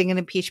opening an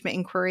impeachment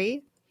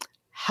inquiry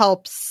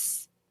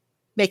helps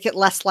make it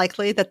less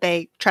likely that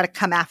they try to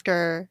come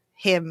after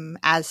him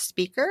as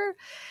speaker.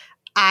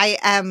 I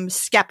am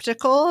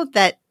skeptical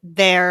that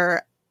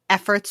their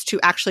efforts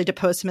to actually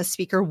depose him as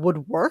speaker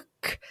would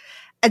work.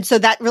 And so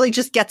that really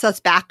just gets us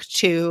back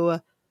to,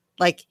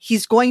 like,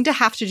 he's going to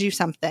have to do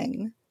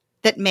something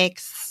that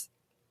makes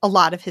a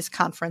lot of his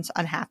conference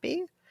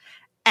unhappy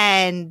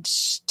and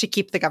to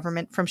keep the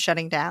government from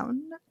shutting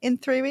down in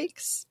 3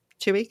 weeks,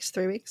 2 weeks,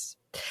 3 weeks.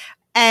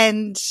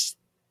 And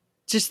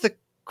just the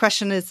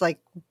question is, like,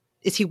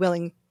 is he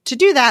willing to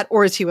do that,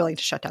 or is he willing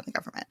to shut down the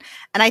government?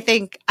 And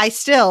I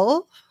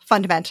still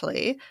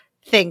fundamentally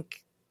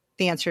think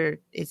the answer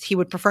is he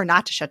would prefer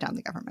not to shut down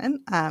the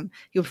government.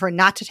 He would prefer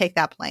not to take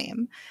that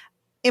blame,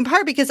 in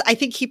part because I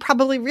think he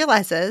probably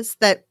realizes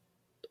that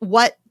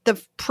what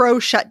the pro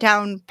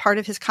shutdown part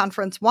of his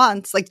conference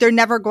wants, like they're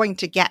never going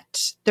to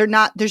get.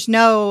 There's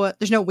no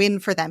win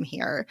for them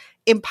here,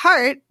 in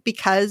part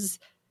because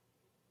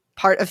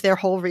part of their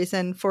whole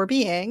reason for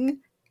being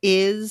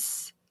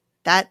is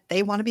that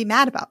they want to be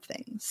mad about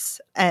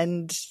things.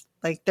 And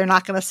like, they're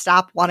not going to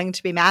stop wanting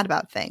to be mad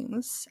about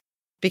things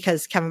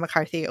because Kevin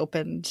McCarthy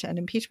opened an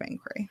impeachment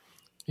inquiry.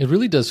 It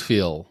really does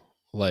feel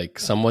like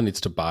someone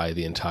needs to buy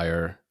the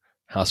entire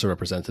House of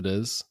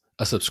Representatives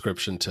a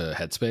subscription to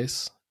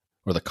Headspace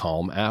or the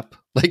Calm app.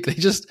 Like they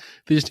just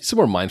need some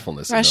more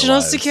mindfulness.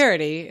 Rational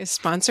Security is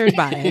sponsored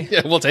by.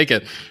 Yeah, we'll take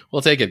it.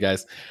 We'll take it,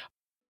 guys.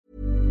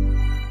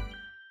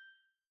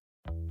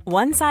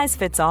 One size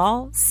fits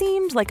all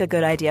seemed like a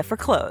good idea for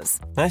clothes.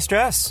 Nice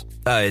dress.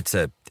 It's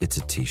a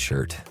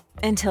t-shirt.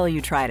 Until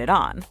you tried it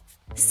on.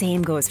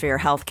 Same goes for your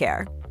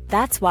healthcare.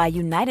 That's why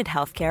United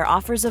Healthcare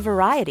offers a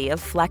variety of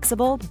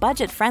flexible,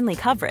 budget-friendly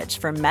coverage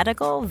for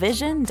medical,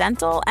 vision,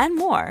 dental, and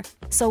more.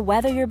 So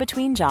whether you're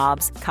between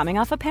jobs, coming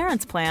off a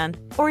parent's plan,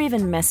 or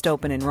even missed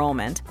open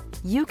enrollment,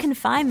 you can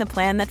find the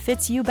plan that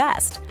fits you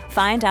best.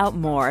 Find out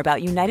more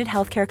about United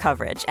Healthcare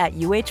coverage at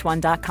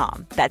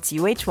uh1.com. That's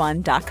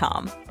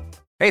uh1.com.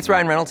 Hey, it's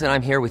Ryan Reynolds, and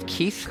I'm here with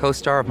Keith,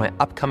 co-star of my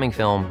upcoming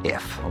film,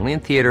 If, only in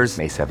theaters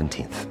May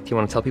 17th. Do you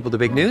want to tell people the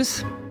big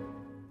news?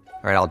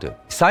 All right, I'll do it.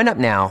 Sign up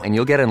now and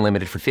you'll get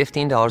unlimited for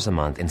 $15 a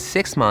month and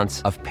 6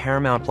 months of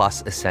Paramount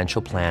Plus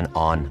Essential Plan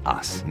on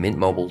us.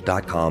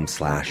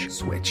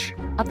 MintMobile.com/switch.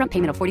 Upfront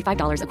payment of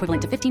 $45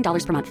 equivalent to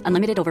 $15 per month.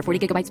 Unlimited over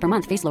 40 gigabytes per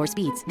month. Face lower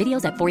speeds.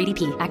 Videos at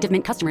 480p. Active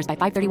Mint customers by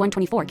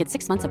 531.24 get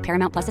 6 months of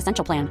Paramount Plus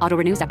Essential Plan. Auto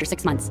renews after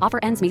 6 months. Offer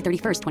ends May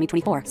 31st,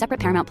 2024. Separate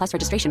Paramount Plus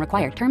registration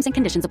required. Terms and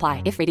conditions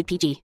apply if rated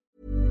PG.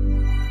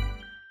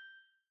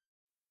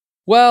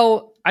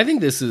 Well, I think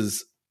this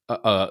is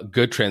a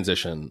good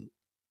transition.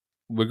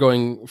 We're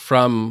going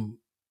from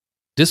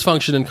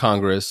dysfunction in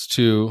Congress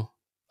to,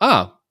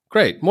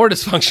 great, more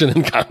dysfunction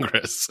in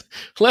Congress.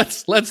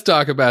 Let's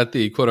talk about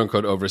the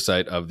quote-unquote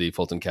oversight of the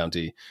Fulton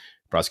County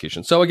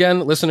prosecution. So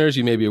again, listeners,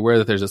 you may be aware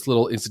that there's this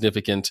little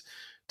insignificant,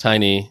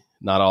 tiny,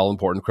 not all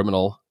important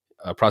criminal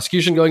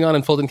prosecution going on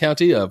in Fulton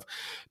County of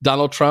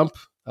Donald Trump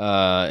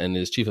and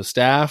his chief of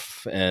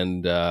staff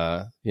and,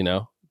 a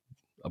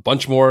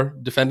bunch more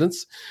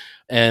defendants.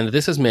 And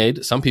this has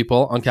made some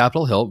people on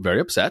Capitol Hill very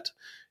upset,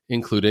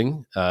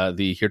 including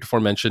the heretofore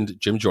mentioned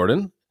Jim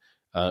Jordan,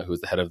 who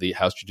is the head of the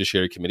House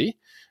Judiciary Committee.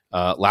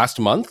 Last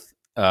month,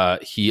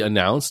 he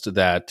announced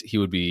that he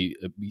would be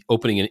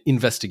opening an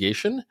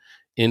investigation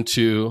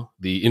into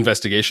the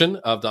investigation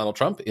of Donald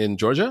Trump in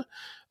Georgia.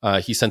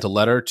 He sent a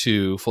letter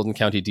to Fulton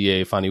County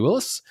DA Fani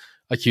Willis,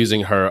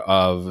 accusing her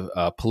of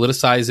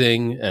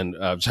politicizing and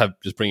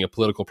just bringing a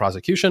political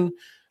prosecution.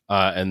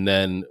 And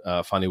then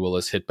Fani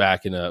Willis hit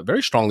back in a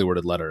very strongly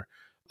worded letter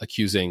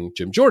accusing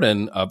Jim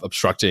Jordan of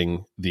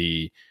obstructing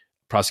the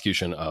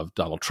prosecution of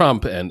Donald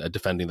Trump and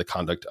defending the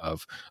conduct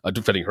of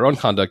defending her own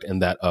conduct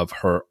and that of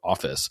her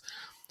office.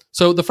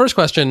 So the first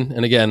question,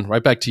 and again,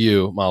 right back to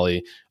you,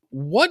 Molly,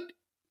 what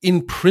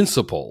in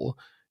principle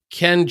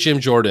can Jim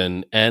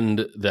Jordan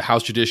and the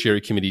House Judiciary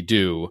Committee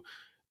do,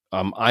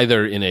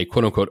 either in a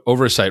quote unquote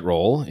oversight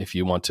role, if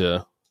you want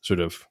to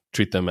sort of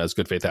treat them as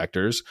good faith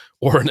actors,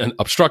 or in an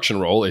obstruction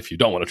role, if you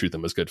don't want to treat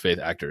them as good faith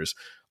actors,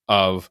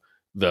 of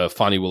the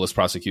Fani Willis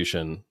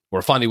prosecution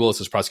or Fani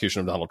Willis's prosecution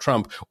of Donald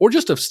Trump, or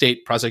just of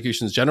state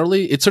prosecutions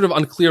generally? It's sort of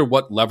unclear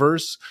what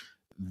levers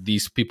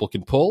these people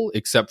can pull,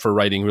 except for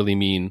writing really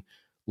mean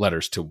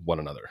letters to one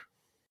another.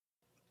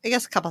 I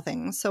guess a couple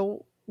things.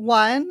 So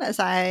one, as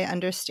I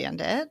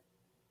understand it,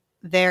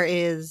 there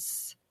is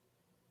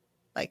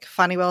like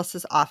Fani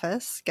Willis's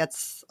office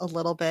gets a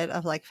little bit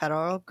of like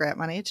federal grant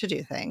money to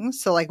do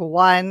things. So like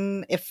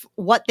one, if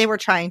what they were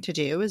trying to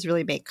do is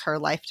really make her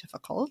life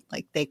difficult,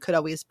 like they could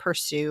always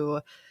pursue,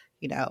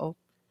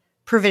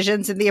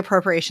 provisions in the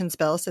appropriations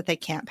bills that they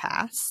can't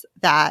pass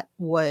that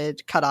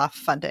would cut off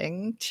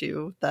funding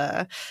to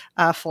the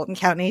Fulton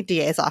County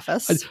DA's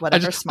office. I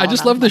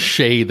just love the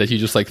shade that you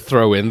just like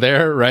throw in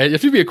there, right? You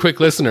have to be a quick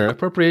listener.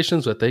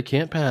 Appropriations that they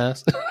can't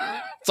pass.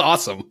 It's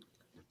awesome.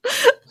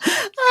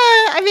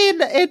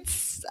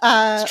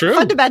 It's true.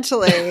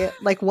 Fundamentally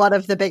like one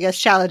of the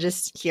biggest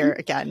challenges here,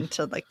 again,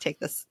 to like take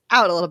this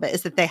out a little bit,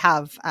 is that they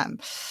have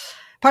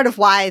part of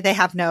why they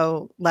have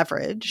no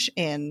leverage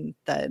in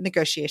the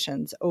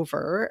negotiations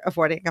over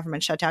avoiding a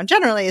government shutdown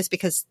generally is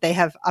because they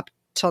have up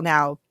till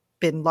now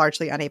been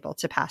largely unable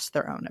to pass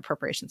their own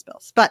appropriations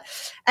bills. But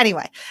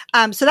anyway,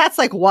 so that's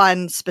like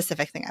one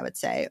specific thing I would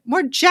say.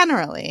 More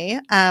generally,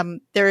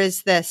 there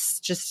is this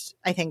just,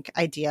 I think,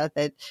 idea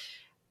that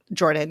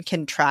Jordan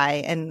can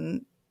try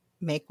and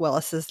make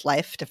Willis's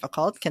life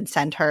difficult, can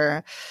send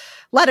her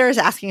letters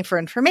asking for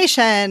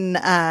information.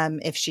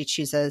 If she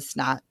chooses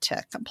not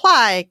to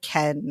comply,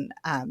 can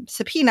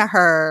subpoena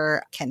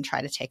her, can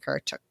try to take her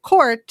to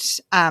court.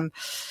 The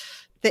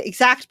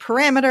exact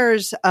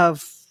parameters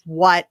of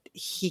what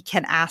he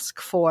can ask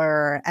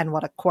for and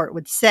what a court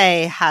would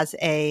say has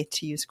a,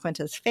 to use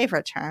Quinta's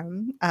favorite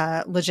term,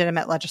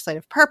 legitimate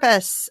legislative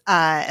purpose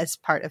as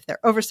part of their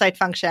oversight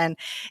function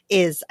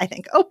is, I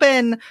think,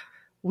 open.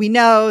 We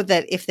know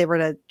that if they were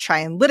to try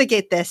and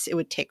litigate this, it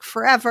would take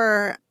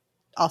forever.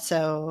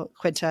 Also,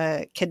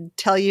 Quinta can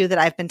tell you that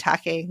I've been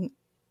talking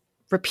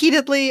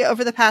repeatedly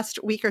over the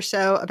past week or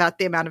so about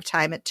the amount of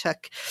time it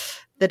took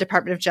the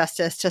Department of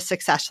Justice to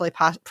successfully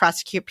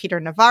prosecute Peter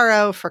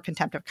Navarro for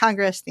contempt of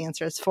Congress. The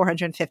answer is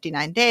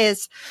 459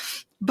 days.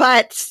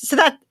 But so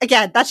that,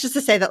 again, that's just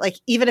to say that, like,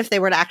 even if they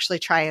were to actually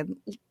try and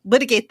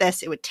litigate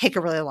this, it would take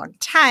a really long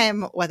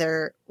time,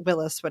 whether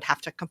Willis would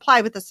have to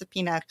comply with the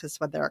subpoena, because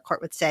whether a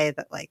court would say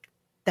that, like,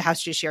 the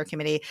House Judiciary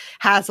Committee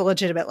has a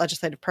legitimate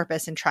legislative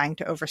purpose in trying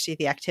to oversee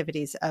the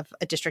activities of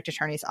a district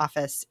attorney's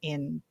office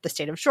in the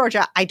state of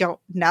Georgia. I don't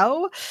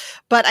know,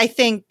 but I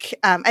think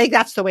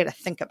that's the way to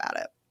think about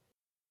it.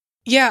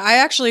 Yeah, I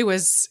actually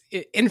was,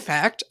 in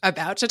fact,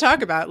 about to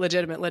talk about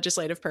legitimate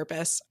legislative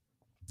purpose.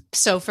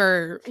 So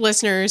for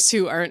listeners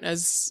who aren't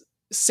as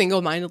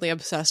single-mindedly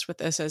obsessed with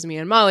this as me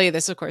and Molly,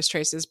 this, of course,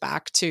 traces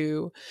back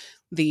to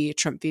the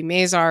Trump v.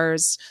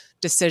 Mazars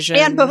decision.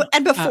 And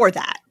before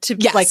that.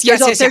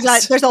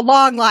 There's a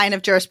long line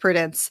of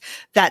jurisprudence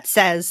that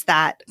says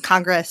that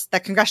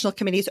congressional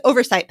committee's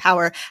oversight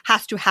power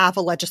has to have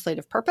a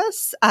legislative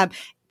purpose.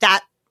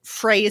 That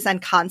phrase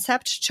and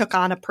concept took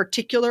on a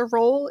particular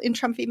role in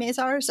Trump v.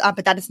 Mazars,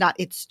 but that is not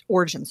its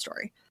origin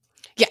story.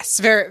 Yes,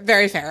 very,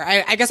 very fair.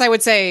 I guess I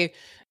would say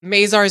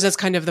Mazars is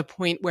kind of the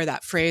point where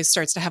that phrase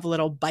starts to have a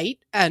little bite,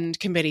 and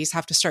committees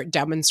have to start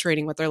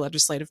demonstrating what their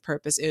legislative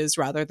purpose is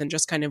rather than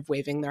just kind of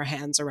waving their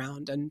hands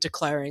around and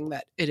declaring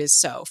that it is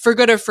so, for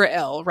good or for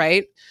ill,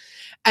 right?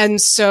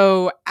 And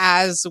so,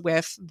 as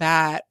with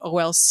that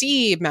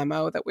OLC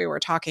memo that we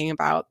were talking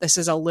about, this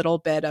is a little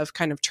bit of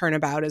kind of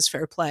turnabout is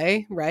fair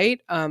play,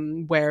 right?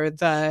 Where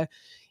the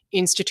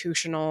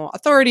institutional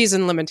authorities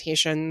and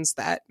limitations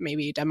that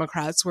maybe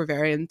Democrats were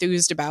very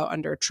enthused about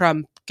under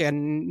Trump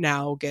can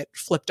now get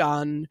flipped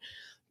on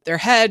their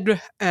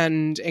head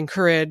and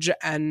encourage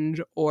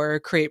and or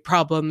create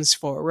problems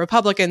for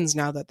Republicans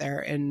now that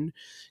they're in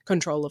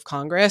control of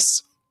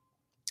Congress.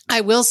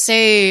 I will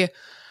say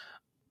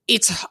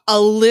it's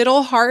a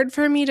little hard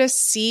for me to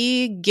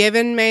see,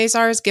 given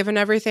Mazars, given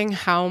everything,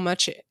 how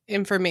much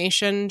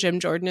information Jim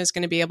Jordan is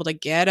going to be able to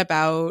get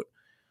about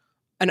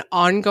an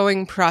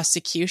ongoing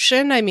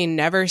prosecution. I mean,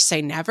 never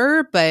say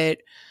never, but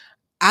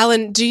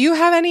Alan, do you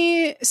have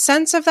any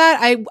sense of that?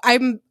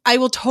 I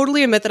will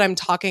totally admit that I'm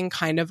talking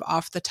kind of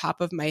off the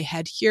top of my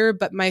head here,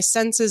 but my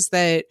sense is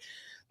that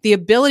the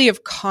ability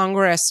of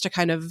Congress to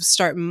kind of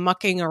start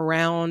mucking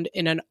around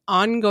in an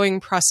ongoing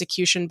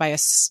prosecution by a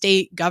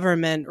state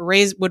government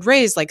would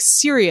raise like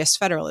serious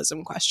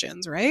federalism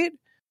questions, right?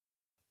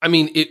 I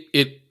mean,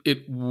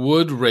 it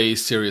would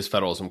raise serious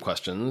federalism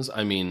questions.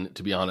 I mean,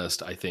 to be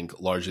honest, I think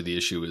largely the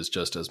issue is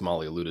just as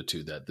Molly alluded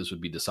to, that this would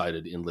be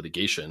decided in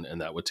litigation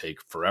and that would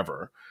take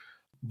forever.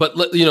 But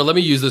let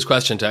me use this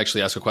question to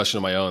actually ask a question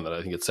of my own that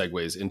I think it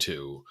segues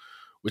into,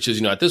 which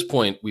is, at this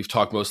point, we've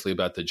talked mostly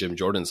about the Jim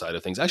Jordan side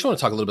of things. I actually want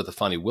to talk a little bit the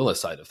Fani Willis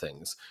side of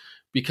things,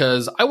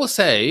 because I will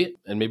say,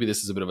 and maybe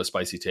this is a bit of a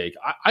spicy take,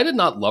 I did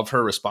not love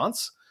her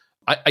response.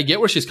 I get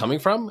where she's coming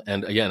from.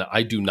 And again,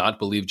 I do not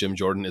believe Jim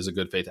Jordan is a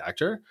good faith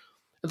actor.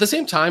 At the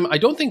same time, I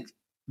don't think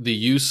the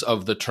use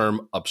of the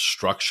term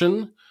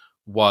obstruction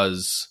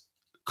was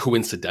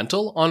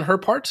coincidental on her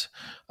part,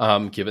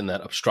 given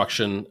that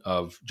obstruction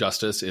of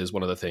justice is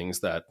one of the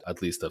things that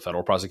at least the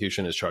federal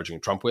prosecution is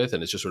charging Trump with,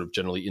 and it's just sort of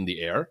generally in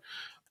the air.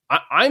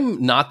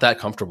 I'm not that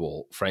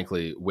comfortable,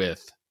 frankly,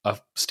 with a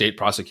state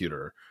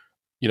prosecutor,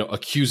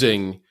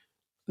 accusing,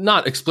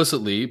 not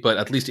explicitly, but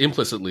at least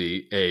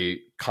implicitly, a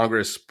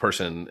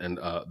congressperson and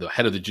the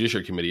head of the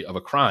Judiciary Committee of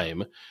a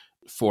crime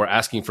for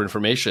asking for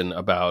information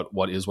about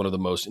what is one of the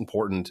most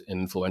important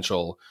and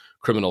influential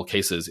criminal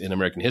cases in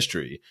American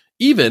history.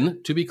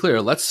 Even, to be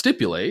clear, let's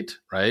stipulate,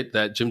 right,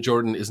 that Jim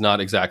Jordan is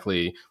not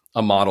exactly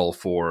a model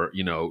for,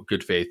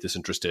 good faith,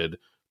 disinterested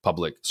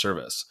public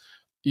service.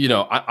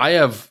 I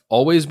have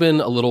always been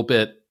a little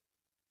bit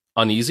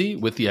uneasy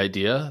with the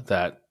idea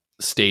that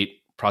state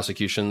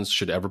prosecutions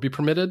should ever be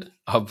permitted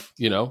of,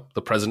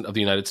 the president of the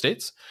United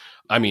States.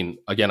 I mean,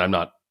 again, I'm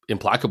not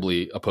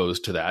implacably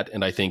opposed to that.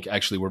 And I think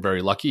actually we're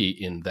very lucky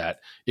in that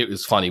it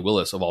was Fani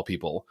Willis, of all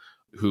people,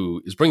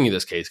 who is bringing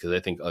this case, because I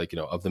think,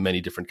 of the many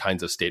different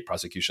kinds of state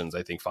prosecutions,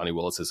 I think Fani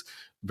Willis is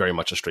very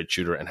much a straight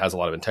shooter and has a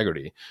lot of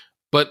integrity.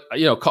 But,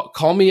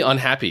 call me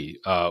unhappy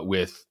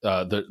with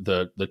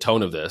the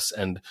tone of this.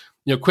 And,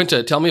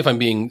 Quinta, tell me if I'm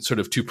being sort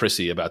of too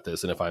prissy about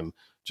this and if I'm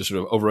just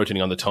sort of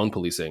over-rotating on the tone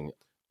policing.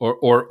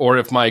 Or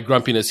if my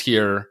grumpiness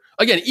here,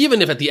 again,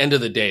 even if at the end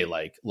of the day,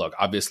 like, look,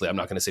 obviously I'm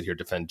not going to sit here and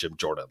defend Jim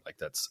Jordan. Like,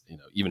 that's,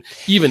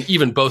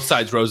 even both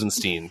sides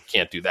Rosenstein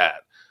can't do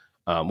that.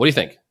 What do you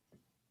think?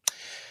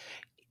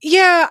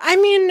 Yeah, I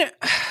mean,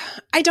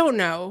 I don't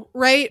know,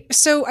 right?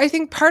 So I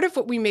think part of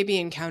what we may be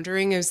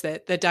encountering is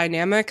that the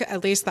dynamic,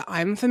 at least that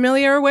I'm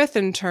familiar with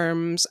in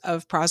terms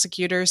of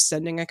prosecutors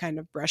sending a kind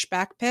of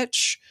brushback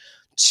pitch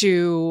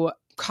to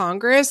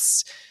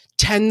Congress,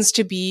 tends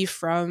to be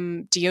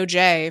from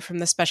DOJ, from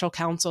the special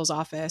counsel's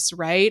office,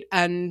 right?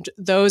 And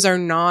those are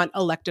not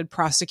elected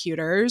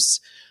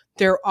prosecutors.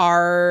 There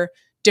are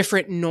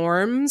different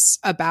norms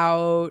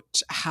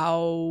about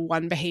how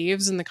one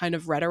behaves and the kind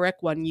of rhetoric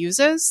one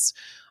uses.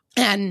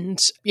 And,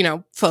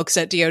 folks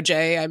at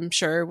DOJ, I'm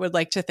sure, would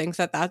like to think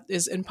that that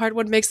is in part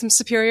what makes them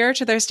superior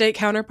to their state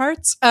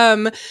counterparts.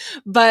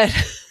 But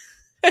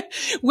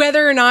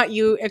whether or not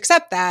you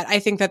accept that, I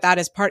think that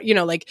is part,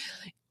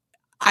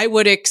 I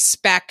would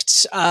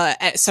expect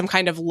some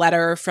kind of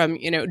letter from,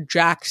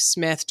 Jack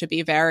Smith to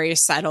be very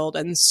settled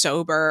and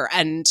sober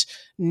and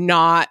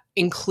not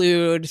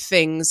include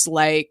things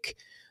like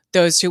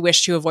those who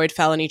wish to avoid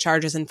felony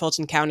charges in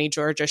Fulton County,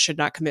 Georgia, should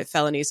not commit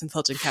felonies in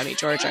Fulton County,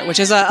 Georgia,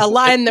 which is a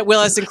line that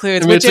Willis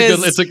includes. It's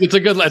a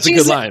good line. It's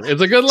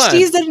a good line.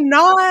 She's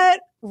not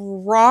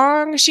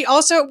wrong. She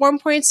also at one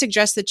point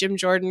suggests that Jim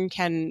Jordan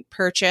can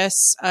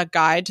purchase a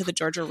guide to the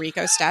Georgia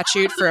RICO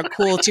statute for a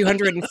cool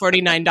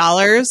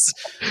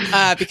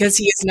 $249 because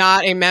he is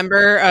not a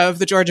member of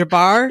the Georgia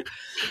Bar.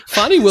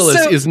 Fani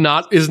Willis is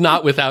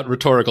not without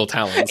rhetorical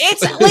talents.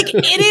 It's like,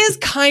 it is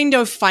kind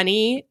of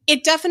funny.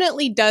 It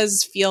definitely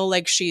does feel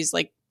like she's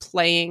like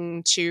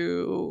playing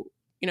to,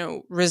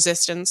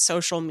 resistance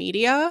social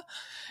media.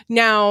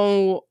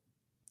 Now,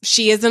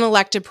 she is an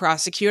elected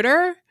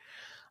prosecutor.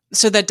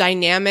 So the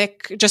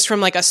dynamic, just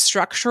from like a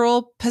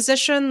structural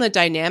position, the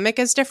dynamic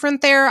is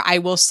different there. I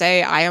will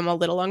say I am a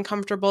little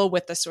uncomfortable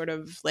with the sort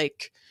of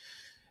like,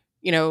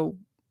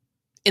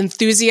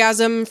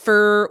 enthusiasm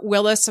for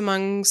Willis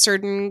among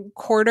certain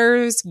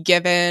quarters,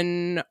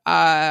 given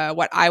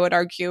what I would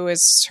argue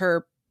is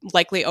her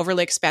likely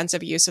overly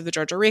expansive use of the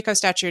Georgia RICO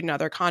statute in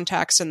other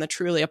contexts, and the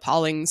truly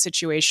appalling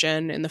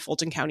situation in the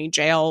Fulton County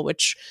Jail,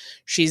 which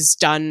she's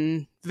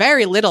done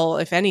very little,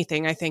 if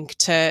anything, I think,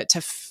 to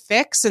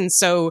fix. And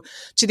so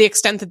to the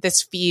extent that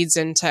this feeds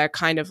into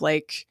kind of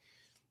like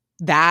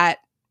that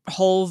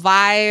whole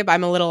vibe,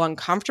 I'm a little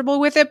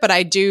uncomfortable with it. But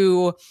I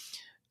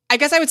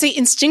guess I would say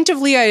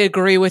instinctively I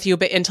agree with you,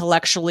 but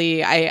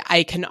intellectually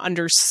I can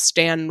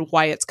understand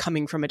why it's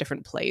coming from a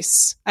different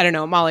place. I don't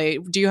know. Molly,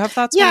 do you have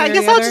thoughts? Yeah, I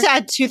guess I'll just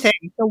add two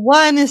things. The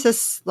one is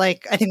this,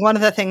 like, I think one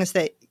of the things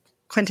that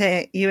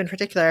Quinta, you in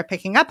particular, are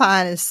picking up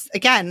on is,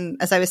 again,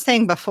 as I was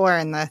saying before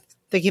in the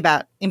thinking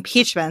about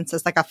impeachments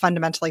as like a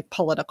fundamentally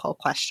political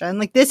question.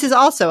 Like, this is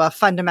also a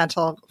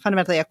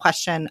fundamentally a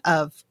question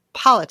of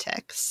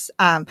politics.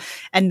 And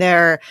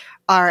there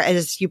are,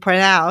 as you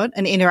pointed out,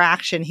 an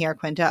interaction here,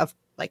 Quinta, of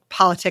like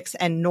politics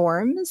and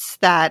norms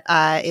that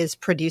is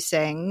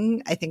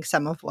producing, I think,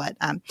 some of what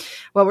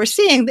we're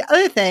seeing. The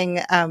other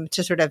thing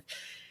to sort of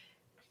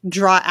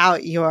draw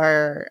out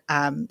your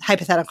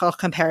hypothetical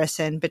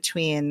comparison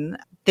between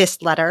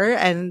this letter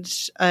and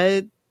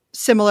a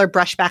similar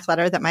brushback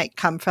letter that might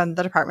come from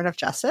the Department of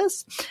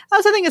Justice. I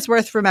also think it's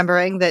worth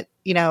remembering that,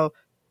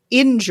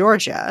 in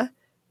Georgia,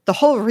 the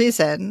whole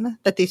reason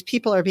that these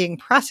people are being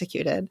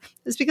prosecuted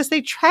is because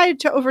they tried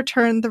to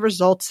overturn the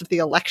results of the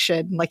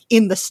election, like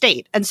in the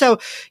state. And so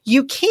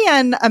you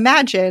can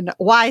imagine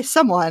why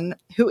someone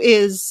who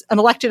is an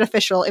elected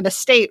official in a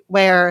state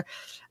where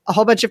a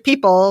whole bunch of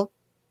people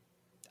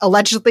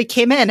allegedly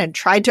came in and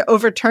tried to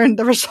overturn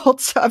the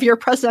results of your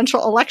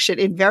presidential election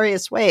in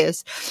various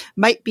ways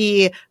might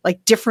be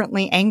like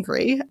differently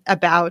angry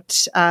about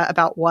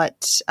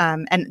what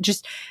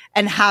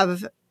and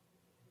have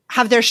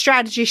their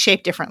strategy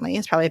shaped differently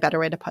is probably a better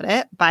way to put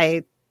it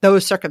by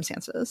those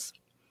circumstances.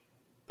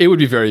 It would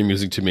be very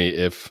amusing to me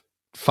if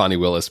Fani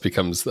Willis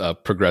becomes a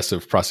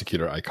progressive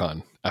prosecutor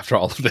icon after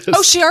all of this.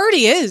 Oh, she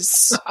already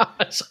is.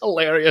 It's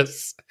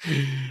hilarious.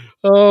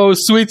 Oh,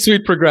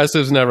 sweet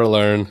progressives never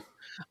learn.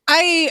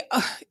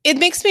 It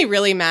makes me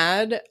really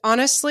mad,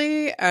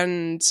 honestly.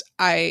 And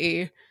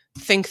I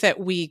think that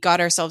we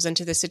got ourselves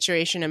into this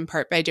situation in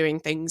part by doing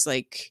things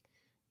like,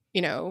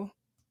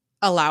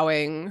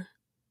 allowing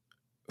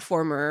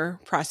former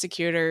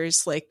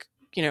prosecutors like,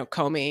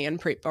 Comey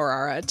and Preet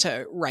Bharara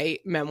to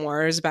write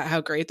memoirs about how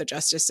great the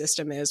justice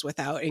system is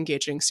without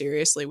engaging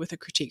seriously with the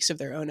critiques of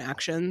their own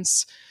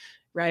actions.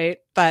 Right.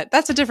 But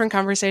that's a different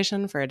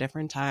conversation for a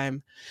different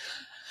time.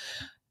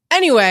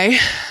 Anyway,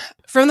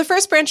 from the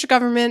first branch of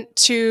government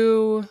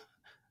to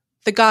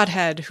the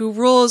Godhead who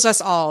rules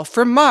us all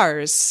from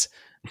Mars,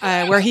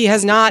 where he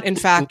has not, in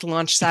fact,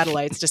 launched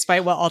satellites,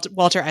 despite what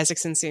Walter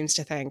Isaacson seems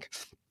to think.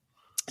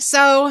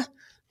 So,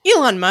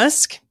 Elon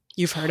Musk,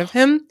 you've heard of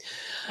him.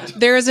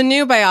 There is a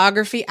new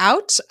biography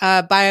out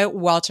by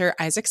Walter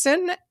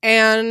Isaacson,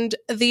 and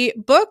the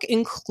book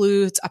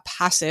includes a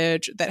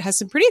passage that has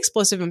some pretty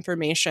explosive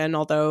information,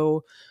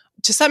 although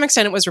to some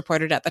extent it was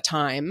reported at the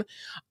time,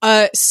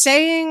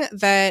 saying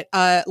that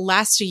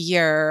last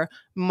year,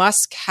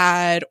 Musk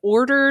had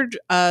ordered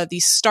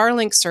the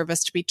Starlink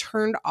service to be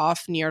turned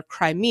off near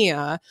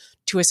Crimea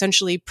to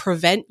essentially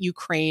prevent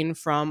Ukraine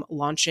from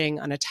launching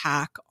an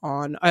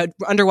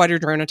underwater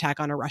drone attack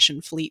on a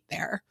Russian fleet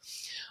there.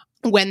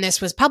 When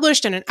this was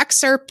published in an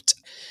excerpt,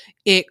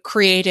 it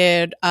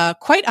created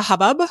quite a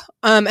hubbub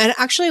and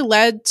actually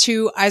led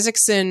to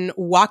Isaacson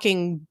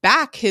walking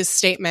back his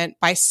statement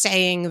by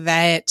saying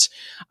that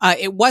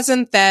it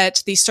wasn't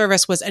that the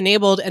service was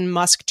enabled and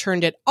Musk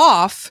turned it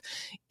off.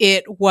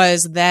 It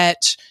was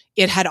that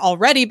it had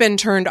already been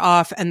turned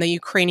off and the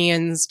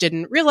Ukrainians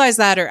didn't realize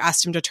that or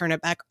asked him to turn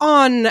it back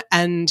on,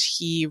 and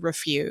he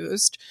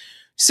refused.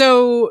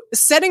 So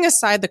setting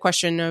aside the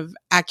question of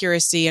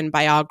accuracy and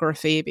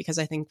biography, because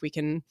I think we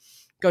can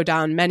go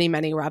down many,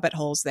 many rabbit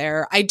holes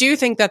there, I do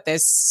think that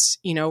this,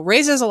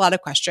 raises a lot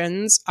of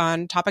questions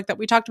on a topic that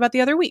we talked about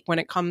the other week when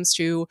it comes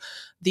to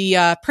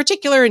the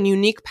particular and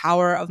unique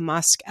power of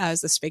Musk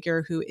as this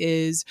figure who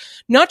is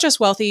not just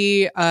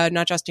wealthy,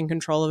 not just in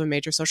control of a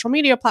major social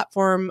media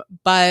platform,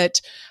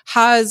 but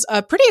has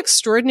a pretty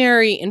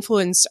extraordinary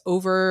influence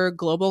over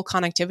global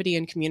connectivity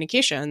and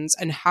communications,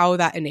 and how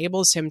that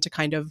enables him to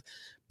kind of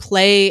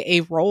play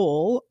a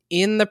role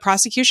in the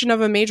prosecution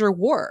of a major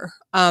war.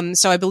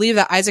 So I believe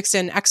that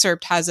Isaacson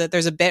excerpt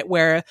there's a bit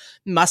where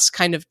Musk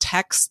kind of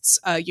texts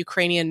a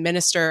Ukrainian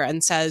minister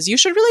and says, "You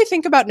should really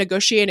think about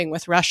negotiating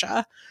with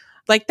Russia."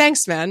 Like,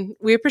 thanks, man.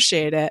 We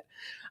appreciate it.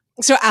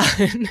 So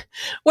Alan,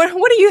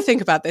 what do you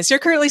think about this? You're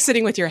currently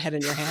sitting with your head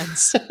in your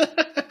hands.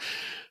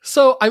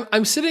 So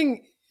I'm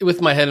sitting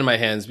with my head in my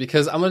hands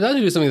because I'm about to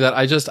do something that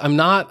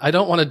I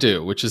don't want to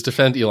do, which is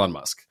defend Elon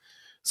Musk.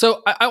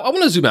 So I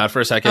want to zoom out for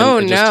a second. Oh,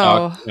 and no. Just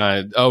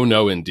talk, oh,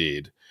 no,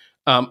 indeed.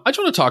 I just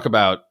want to talk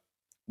about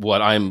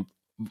what I'm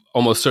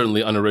almost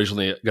certainly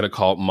unoriginally going to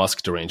call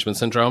Musk derangement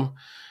syndrome.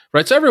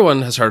 Right. So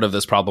everyone has heard of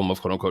this problem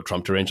of quote unquote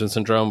Trump derangement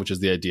syndrome, which is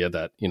the idea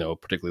that,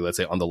 particularly, let's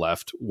say on the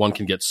left, one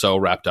can get so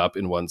wrapped up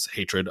in one's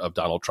hatred of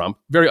Donald Trump,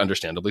 very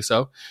understandably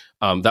so,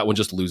 that one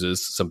just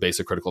loses some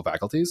basic critical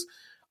faculties.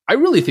 I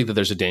really think that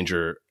there's a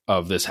danger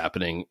of this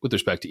happening with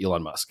respect to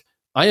Elon Musk.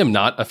 I am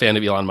not a fan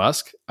of Elon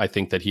Musk. I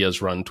think that he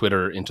has run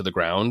Twitter into the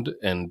ground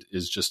and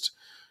is just,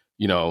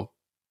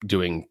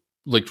 doing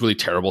like really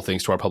terrible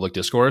things to our public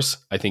discourse.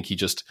 I think he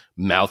just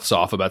mouths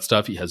off about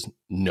stuff he has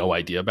no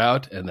idea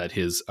about, and that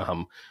his,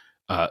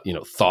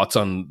 thoughts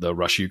on the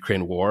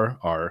Russia-Ukraine war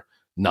are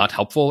not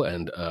helpful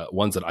and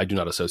ones that I do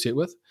not associate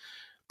with.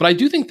 But I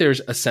do think there's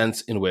a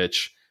sense in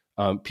which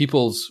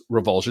people's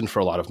revulsion for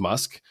a lot of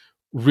Musk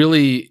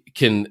really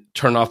can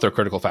turn off their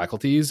critical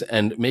faculties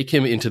and make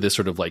him into this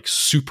sort of like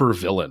super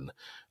villain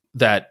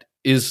that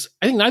is,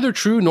 I think, neither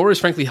true nor is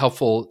frankly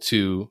helpful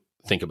to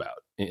think about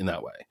in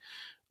that way.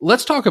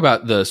 Let's talk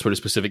about the sort of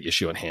specific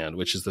issue at hand,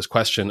 which is this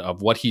question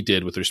of what he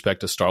did with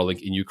respect to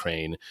Starlink in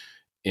Ukraine,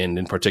 and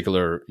in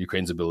particular,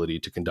 Ukraine's ability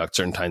to conduct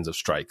certain kinds of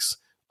strikes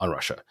on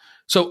Russia.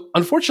 So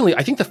unfortunately,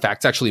 I think the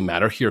facts actually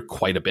matter here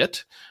quite a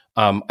bit.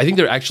 I think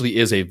there actually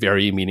is a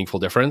very meaningful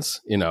difference.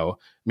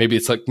 Maybe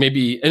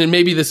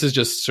this is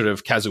just sort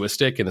of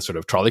casuistic and a sort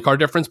of trolley car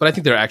difference, but I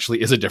think there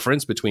actually is a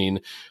difference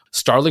between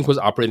Starlink was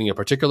operating a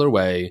particular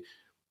way,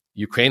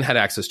 Ukraine had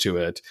access to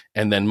it,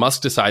 and then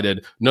Musk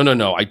decided,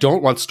 no, I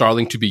don't want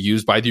Starlink to be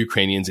used by the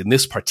Ukrainians in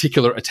this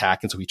particular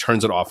attack, and so he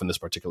turns it off in this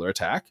particular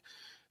attack.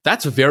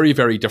 That's very,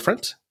 very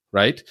different,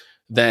 right?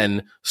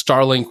 Then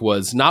Starlink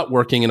was not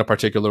working in a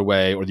particular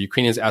way, or the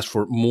Ukrainians asked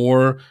for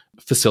more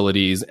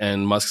facilities,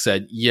 and Musk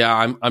said,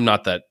 yeah, I'm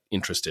not that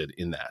interested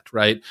in that,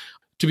 right?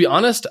 To be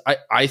honest,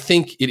 I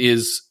think it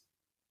is,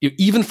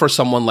 even for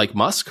someone like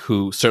Musk,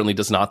 who certainly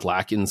does not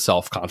lack in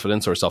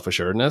self-confidence or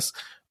self-assuredness,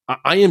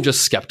 I am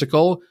just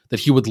skeptical that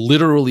he would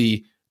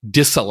literally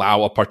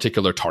disallow a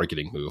particular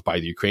targeting move by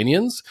the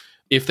Ukrainians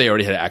if they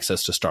already had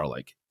access to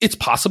Starlink. It's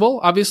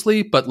possible,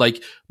 obviously, but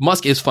like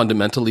Musk is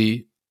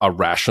fundamentally a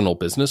rational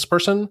business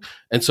person,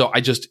 and so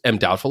I just am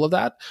doubtful of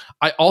that.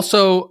 I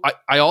also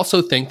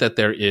think that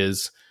there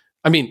is,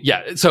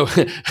 so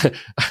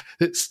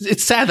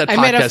it's sad that I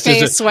podcast made a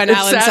face when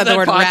Alan said the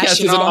word podcast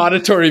rational. is an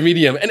auditory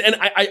medium, and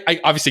I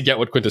obviously get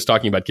what Quint is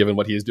talking about, given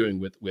what he is doing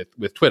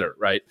with Twitter,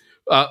 right?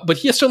 But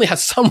he certainly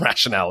has some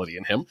rationality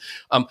in him.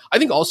 I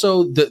think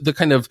also the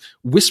kind of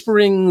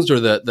whisperings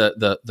or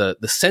the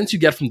sense you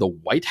get from the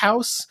White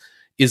House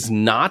is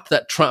not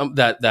that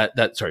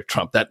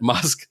that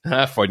Musk,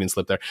 Freudian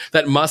slip there,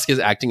 that Musk is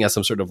acting as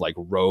some sort of like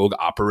rogue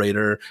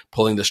operator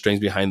pulling the strings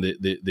behind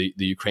the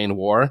Ukraine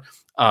war,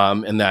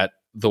 and that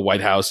the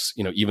White House,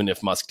 even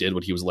if Musk did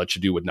what he was alleged to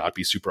do, would not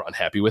be super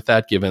unhappy with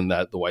that, given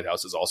that the White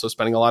House is also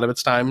spending a lot of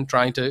its time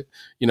trying to,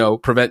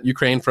 prevent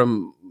Ukraine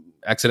from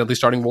accidentally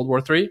starting World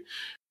War III.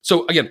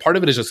 So again, part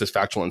of it is just this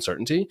factual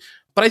uncertainty.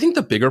 But I think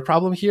the bigger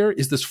problem here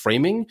is this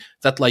framing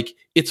that like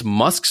it's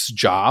Musk's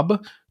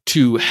job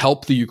to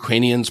help the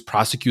Ukrainians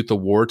prosecute the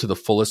war to the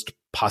fullest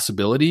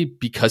possibility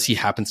because he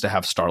happens to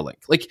have Starlink.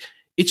 Like,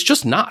 it's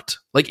just not.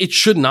 Like, it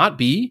should not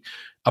be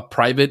a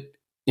private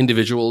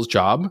individual's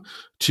job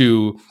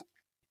to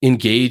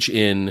engage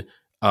in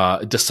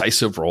a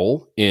decisive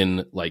role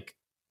in like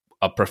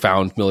a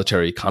profound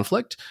military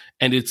conflict.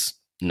 And it's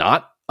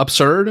not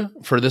absurd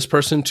for this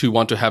person to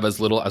want to have as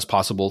little as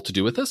possible to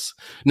do with this.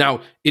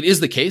 Now, it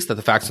is the case that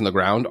the facts on the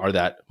ground are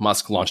that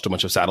Musk launched a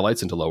bunch of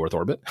satellites into low Earth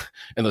orbit,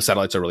 and those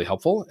satellites are really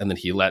helpful. And then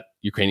he let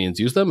Ukrainians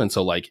use them. And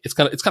so like, it's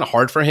kind of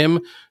hard for him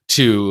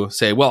to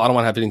say, well, I don't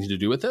want to have anything to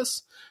do with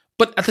this.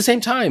 But at the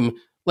same time,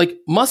 like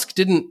Musk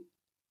didn't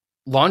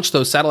launch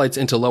those satellites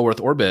into low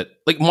Earth orbit,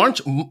 like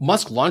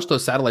Musk launched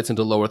those satellites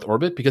into low Earth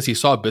orbit because he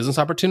saw a business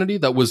opportunity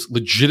that was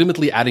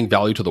legitimately adding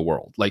value to the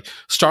world. Like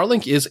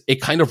Starlink is a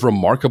kind of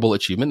remarkable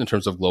achievement in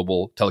terms of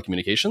global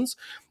telecommunications.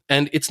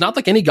 And it's not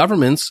like any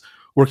governments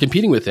were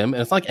competing with him.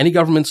 And it's not like any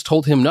governments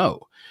told him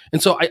no.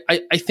 And so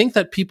I think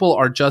that people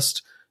are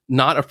just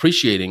not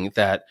appreciating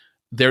that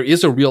there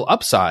is a real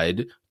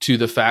upside to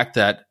the fact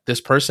that this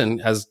person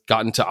has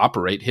gotten to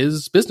operate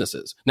his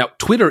businesses. Now,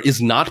 Twitter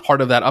is not part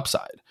of that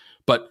upside,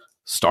 but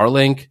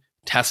Starlink,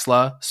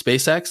 Tesla,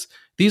 SpaceX,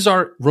 these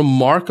are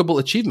remarkable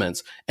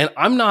achievements. And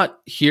I'm not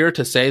here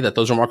to say that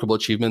those remarkable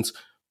achievements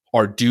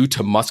are due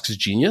to Musk's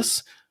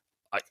genius.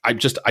 I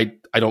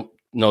don't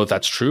know if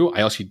that's true.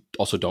 I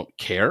also don't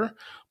care.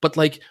 But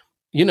like,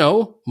 you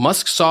know,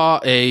 Musk saw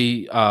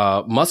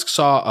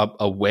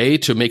a way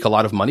to make a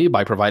lot of money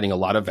by providing a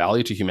lot of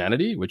value to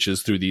humanity, which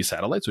is through these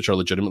satellites, which are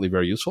legitimately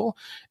very useful.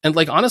 And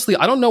like, honestly,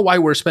 I don't know why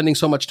we're spending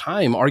so much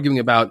time arguing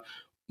about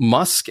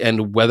Musk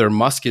and whether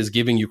Musk is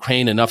giving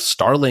Ukraine enough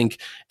Starlink,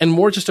 and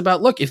more just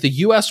about, look, if the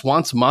U.S.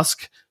 wants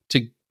Musk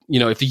to, you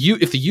know, if the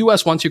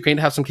U.S. wants Ukraine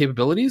to have some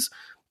capabilities,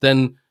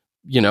 then,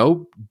 you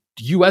know,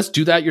 U.S.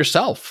 do that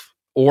yourself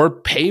or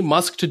pay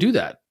Musk to do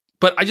that.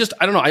 But I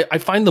don't know. I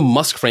find the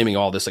Musk framing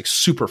all this like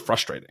super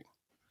frustrating.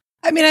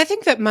 I mean, I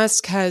think that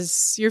Musk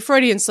has, your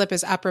Freudian slip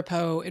is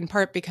apropos in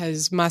part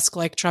because Musk,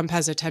 like Trump,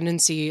 has a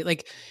tendency,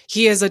 like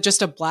he is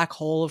just a black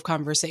hole of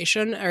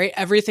conversation. Right?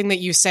 Everything that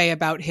you say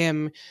about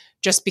him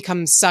just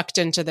becomes sucked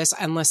into this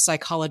endless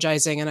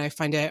psychologizing. And I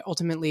find it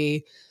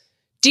ultimately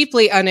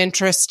deeply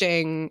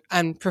uninteresting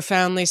and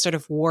profoundly sort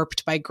of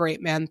warped by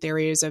great man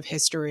theories of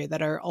history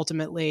that are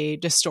ultimately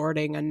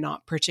distorting and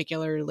not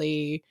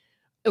particularly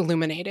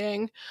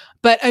illuminating.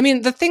 But I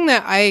mean, the thing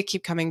that I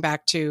keep coming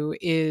back to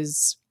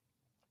is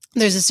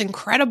there's this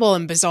incredible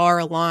and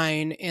bizarre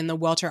line in the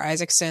Walter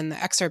Isaacson,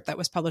 the excerpt that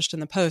was published in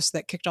the Post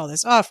that kicked all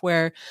this off,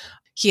 where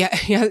he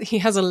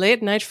has a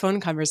late night phone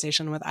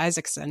conversation with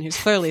Isaacson, who's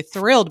clearly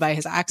thrilled by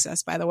his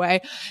access, by the way,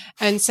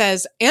 and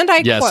says, and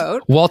I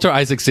quote, Walter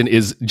Isaacson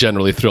is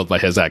generally thrilled by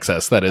his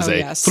access. That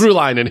is through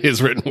line in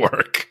his written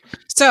work.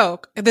 So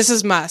this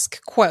is Musk,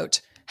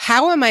 quote,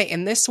 "How am I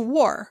in this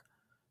war?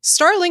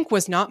 Starlink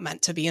was not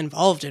meant to be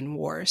involved in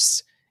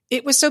wars.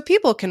 It was so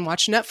people can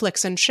watch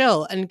Netflix and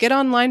chill and get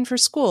online for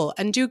school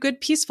and do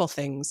good peaceful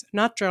things,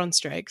 not drone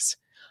strikes."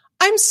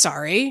 I'm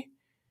sorry.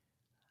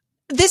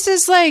 This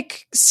is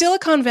like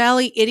Silicon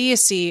Valley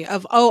idiocy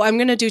of, oh, I'm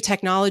going to do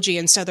technology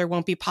and so there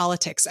won't be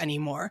politics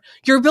anymore.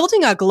 You're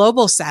building a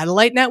global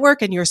satellite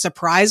network and you're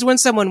surprised when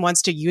someone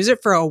wants to use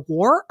it for a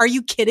war? Are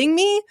you kidding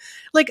me?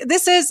 Like,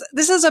 this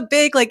is a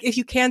big, like, if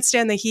you can't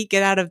stand the heat,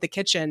 get out of the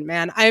kitchen,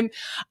 man.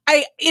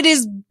 It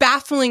is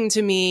baffling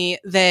to me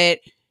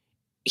that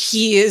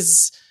he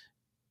is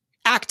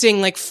acting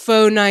like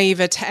faux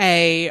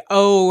naivete.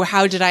 Oh,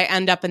 how did I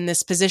end up in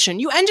this position?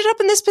 You ended up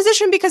in this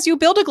position because you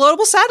built a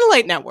global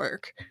satellite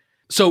network.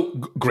 So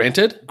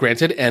granted.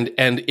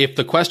 And if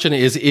the question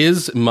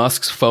is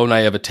Musk's faux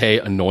naivete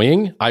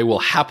annoying? I will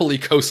happily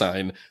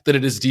co-sign that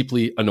it is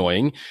deeply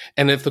annoying.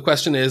 And if the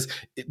question is,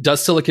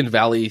 does Silicon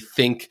Valley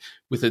think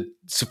with a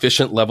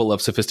sufficient level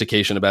of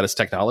sophistication about its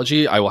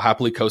technology? I will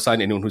happily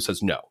co-sign anyone who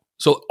says no.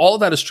 So all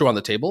of that is true on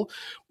the table.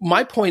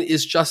 My point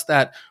is just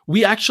that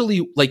we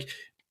actually, like,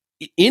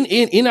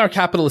 in our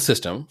capitalist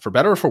system, for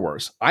better or for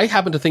worse, I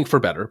happen to think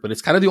for better, but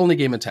it's kind of the only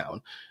game in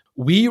town.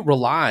 We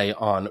rely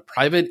on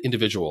private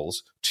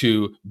individuals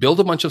to build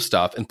a bunch of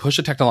stuff and push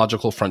a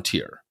technological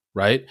frontier,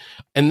 right?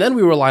 And then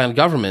we rely on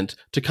government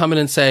to come in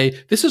and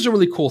say, this is a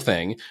really cool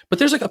thing, but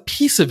there's like a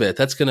piece of it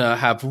that's going to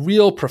have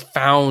real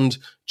profound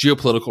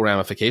geopolitical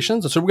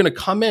ramifications. And so we're going to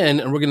come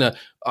in and we're going to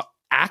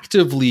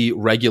actively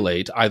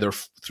regulate either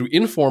through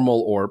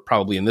informal or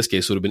probably in this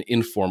case would have been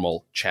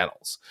informal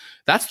channels.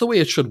 That's the way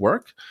it should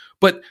work.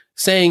 But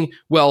saying,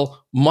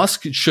 well,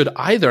 Musk should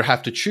either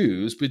have to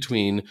choose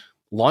between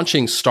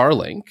launching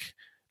Starlink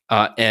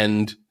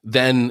and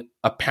then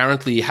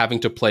apparently having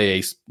to play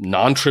a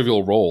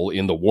non-trivial role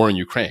in the war in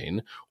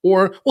Ukraine,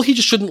 or, well, he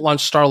just shouldn't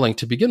launch Starlink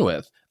to begin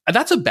with.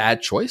 That's a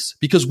bad choice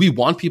because we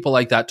want people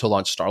like that to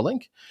launch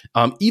Starlink,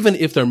 even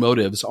if their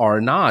motives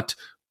are not,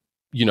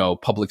 you know,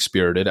 public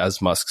spirited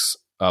as Musk's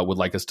would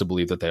like us to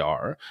believe that they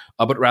are,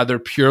 but rather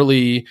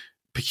purely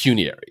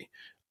pecuniary.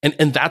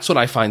 And that's what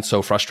I find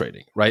so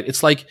frustrating, right?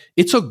 It's like,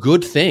 it's a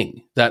good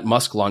thing that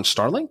Musk launched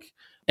Starlink,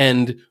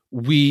 and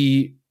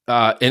we,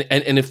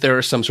 and if there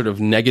are some sort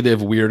of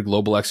negative, weird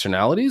global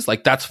externalities,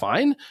 like that's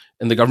fine.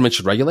 And the government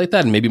should regulate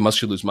that, and maybe Musk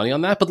should lose money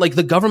on that. But like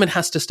the government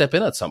has to step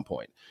in at some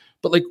point.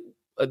 But like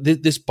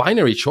this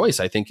binary choice,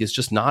 I think, is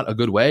just not a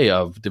good way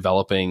of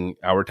developing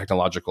our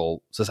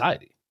technological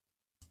society.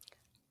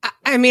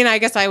 I mean, I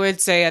guess I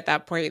would say at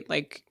that point,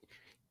 like,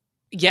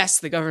 yes,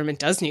 the government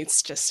does need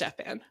to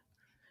step in.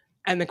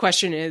 And the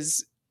question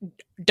is,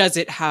 does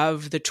it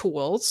have the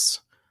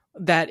tools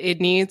that it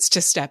needs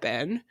to step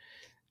in?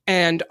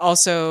 And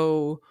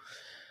also,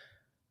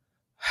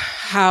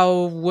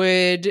 how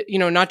would,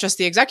 not just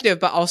the executive,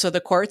 but also the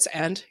courts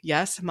and,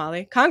 yes,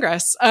 Molly,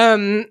 Congress,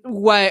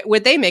 what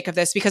would they make of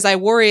this? Because I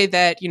worry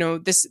that,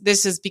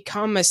 this has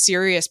become a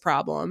serious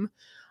problem,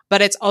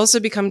 but it's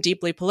also become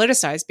deeply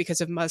politicized because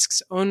of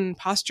Musk's own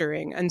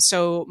posturing. And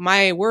so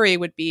my worry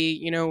would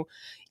be,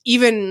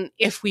 even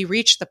if we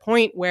reach the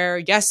point where,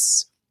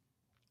 yes,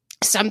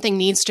 something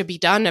needs to be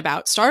done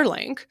about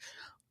Starlink,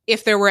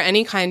 if there were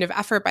any kind of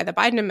effort by the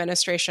Biden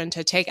administration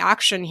to take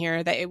action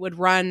here, that it would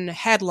run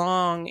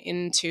headlong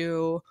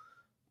into,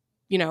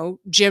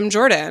 Jim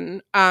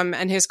Jordan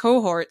and his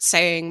cohort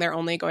saying they're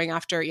only going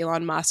after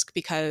Elon Musk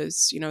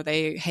because,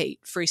 they hate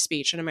free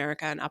speech in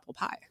America and apple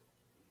pie.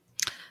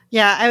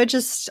 Yeah,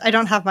 I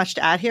don't have much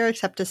to add here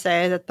except to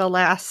say that the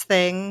last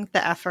thing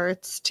the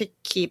efforts to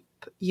keep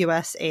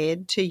U.S.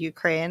 aid to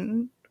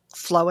Ukraine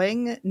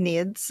flowing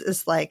needs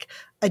is like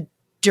a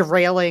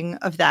derailing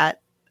of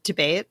that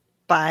debate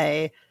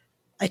by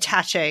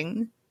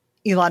attaching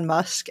Elon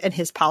Musk and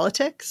his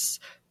politics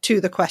to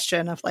the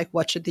question of like,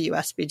 what should the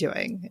U.S. be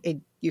doing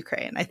in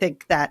Ukraine? I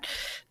think that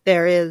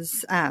there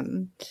is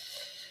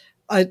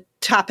a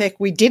topic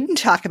we didn't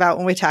talk about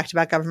when we talked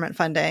about government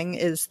funding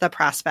is the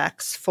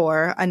prospects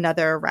for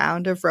another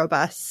round of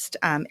robust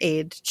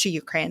aid to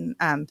Ukraine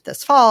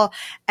this fall.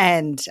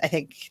 And I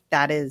think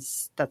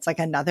that's like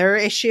another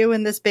issue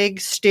in this big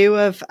stew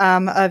of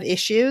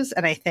issues.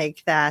 And I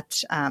think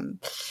that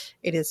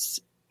it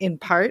is in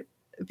part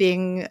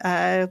being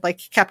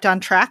kept on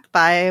track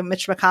by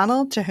Mitch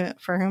McConnell,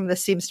 for whom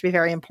this seems to be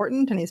very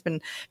important, and he's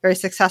been very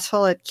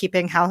successful at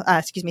keeping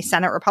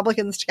Senate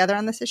Republicans together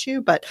on this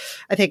issue. But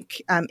I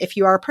think if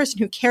you are a person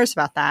who cares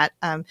about that,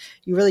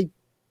 you really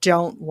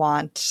don't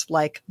want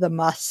like the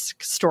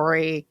Musk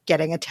story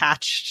getting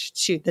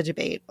attached to the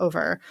debate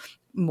over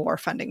more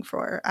funding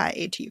for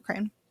aid to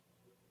Ukraine.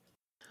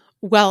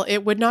 Well,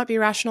 it would not be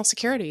rational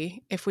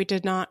security if we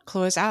did not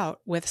close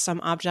out with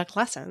some object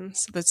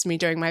lessons. That's me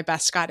doing my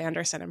best Scott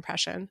Anderson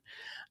impression.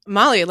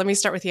 Molly, let me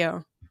start with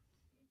you.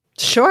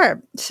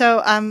 Sure.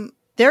 So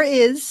there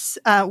is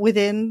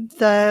within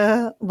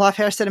the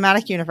Lawfare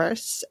cinematic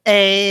universe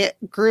a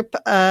group,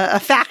 a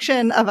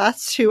faction of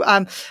us who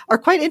are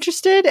quite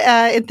interested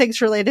in things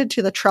related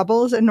to the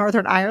Troubles in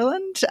Northern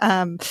Ireland.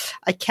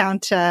 I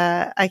count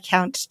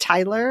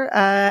Tyler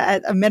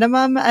at a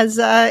minimum as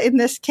in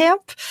this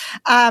camp,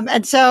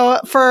 and so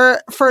for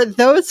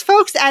those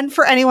folks and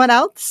for anyone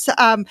else,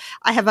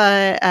 I have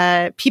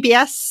a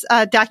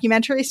PBS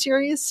documentary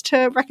series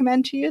to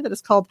recommend to you that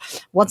is called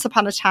Once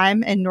Upon a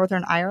Time in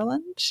Northern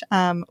Ireland.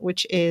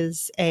 Which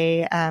is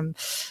I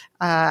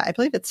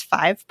believe it's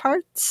 5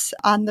 parts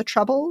on the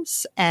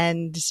Troubles,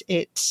 and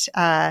it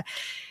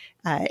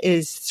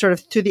is sort of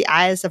through the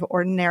eyes of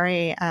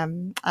ordinary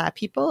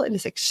people.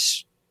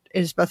 It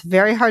is both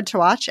very hard to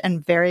watch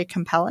and very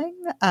compelling,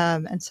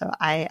 and so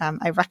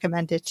I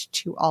recommend it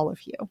to all of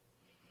you.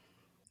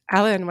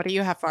 Alan, what do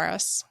you have for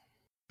us?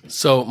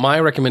 So my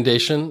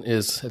recommendation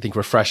is, I think,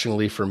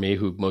 refreshingly for me,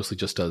 who mostly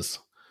just does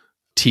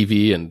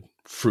TV and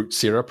fruit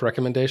syrup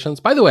recommendations.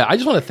 By the way, I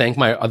just want to thank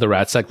my other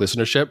RATSEC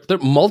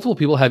listenership. Multiple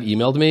people have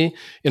emailed me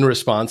in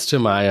response to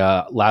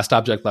my last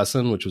object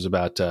lesson, which was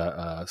about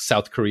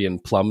South Korean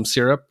plum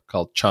syrup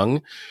called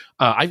Chung.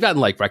 I've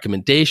gotten like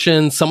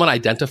recommendations. Someone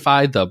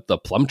identified the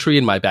plum tree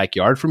in my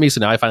backyard for me,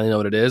 so now I finally know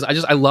what it is.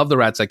 I love the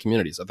RATSEC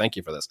community, so thank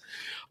you for this.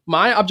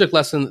 My object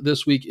lesson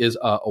this week is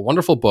a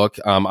wonderful book.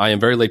 I am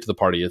very late to the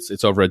party.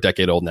 It's over a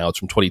decade old now. It's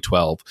from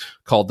 2012,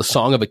 called The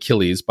Song of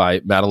Achilles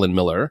by Madeline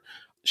Miller.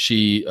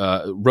 She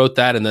wrote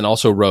that and then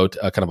also wrote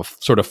a kind of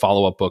a sort of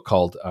follow-up book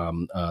called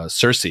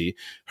Circe.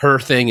 Her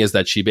thing is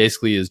that she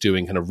basically is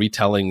doing kind of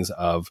retellings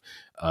of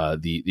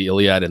the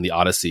Iliad and the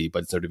Odyssey,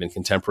 but sort of in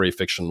contemporary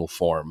fictional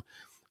form.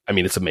 I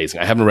mean, it's amazing.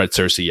 I haven't read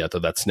Circe yet, though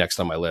that's next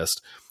on my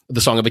list.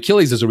 The Song of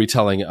Achilles is a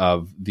retelling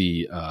of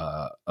the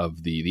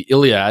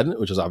Iliad,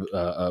 which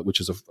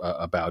is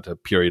about a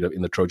period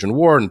in the Trojan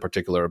War, in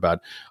particular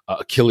about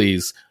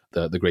Achilles,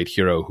 the great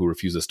hero who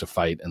refuses to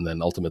fight and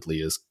then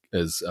ultimately is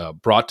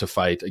brought to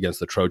fight against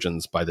the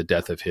Trojans by the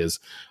death of his.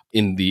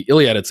 In the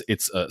Iliad,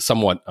 it's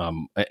somewhat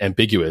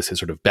ambiguous. His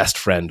sort of best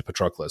friend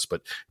Patroclus,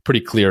 but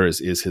pretty clear is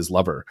his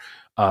lover.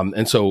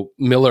 And so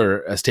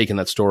Miller has taken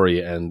that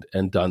story and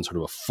done sort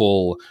of a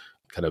full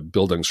kind of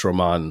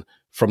Bildungsroman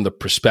from the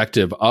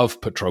perspective of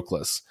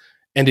Patroclus.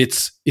 And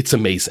it's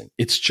amazing.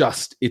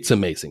 It's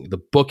amazing. The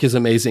book is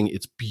amazing.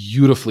 It's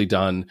beautifully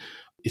done.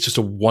 It's just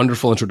a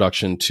wonderful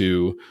introduction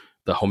to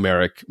the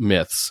Homeric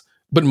myths,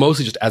 but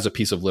mostly just as a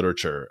piece of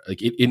literature. Like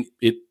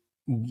it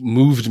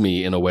moved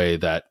me in a way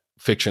that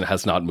fiction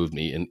has not moved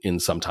me in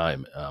some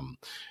time.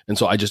 And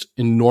so I just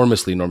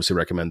enormously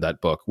recommend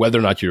that book, whether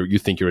or not you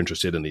think you're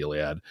interested in the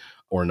Iliad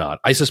or not.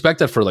 I suspect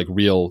that for like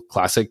real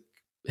classic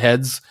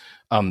heads,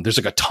 there's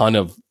like a ton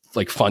of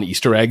like fun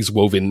Easter eggs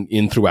woven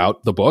in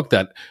throughout the book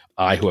that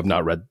I, who have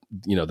not read,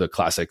 the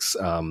classics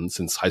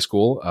since high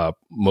school,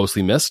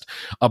 mostly missed.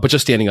 But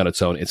just standing on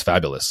its own, it's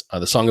fabulous.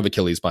 The Song of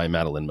Achilles by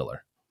Madeline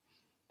Miller.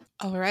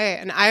 All right.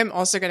 And I'm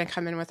also going to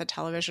come in with a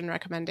television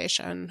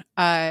recommendation.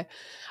 I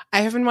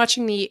have been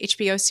watching the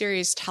HBO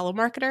series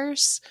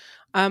Telemarketers.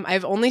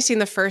 I've only seen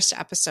the first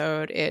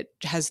episode.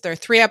 There are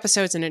 3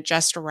 episodes and it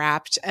just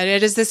wrapped. And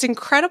it is this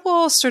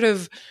incredible sort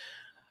of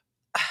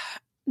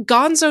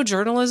gonzo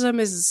journalism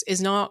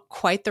is not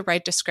quite the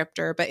right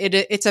descriptor, but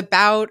it's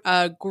about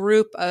a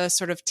group, a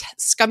sort of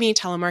scummy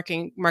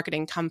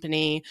telemarketing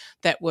company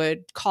that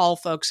would call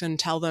folks and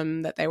tell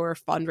them that they were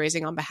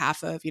fundraising on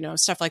behalf of,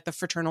 stuff like the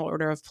Fraternal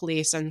Order of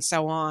Police and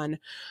so on,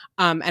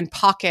 and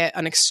pocket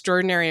an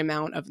extraordinary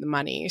amount of the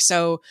money.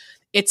 So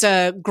it's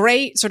a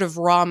great sort of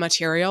raw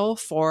material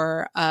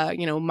for,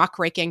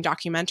 muckraking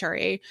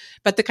documentary.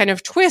 But the kind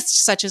of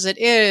twist, such as it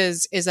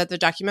is that the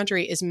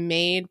documentary is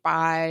made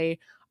by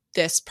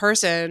this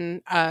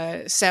person,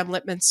 Sam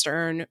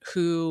Littman-Stern,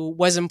 who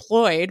was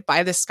employed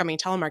by this scummy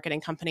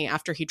telemarketing company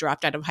after he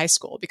dropped out of high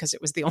school because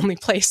it was the only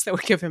place that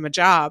would give him a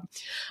job,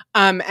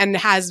 and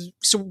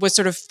was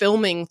sort of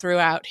filming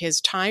throughout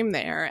his time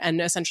there, and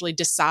essentially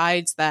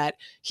decides that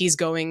he's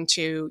going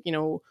to,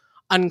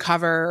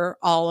 uncover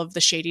all of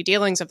the shady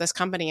dealings of this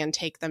company and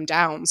take them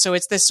down. So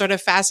it's this sort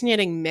of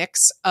fascinating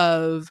mix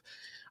of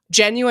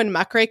genuine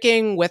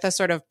muckraking with a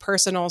sort of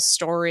personal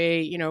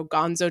story,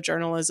 gonzo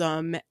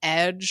journalism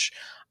edge.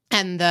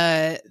 And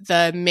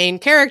the main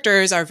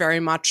characters are very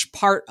much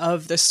part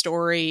of the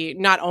story,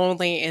 not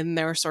only in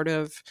their sort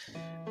of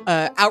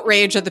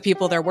outrage at the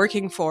people they're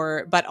working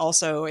for, but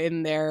also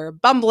in their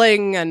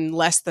bumbling and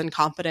less than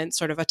competent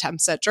sort of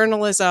attempts at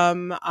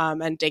journalism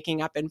and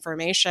digging up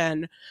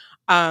information.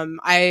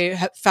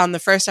 I found the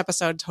first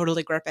episode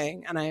totally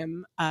gripping, and I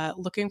am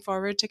looking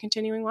forward to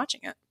continuing watching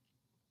it.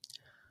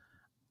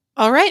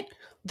 All right,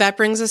 that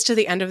brings us to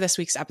the end of this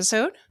week's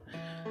episode.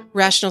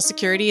 Rational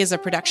Security is a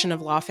production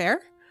of Lawfare.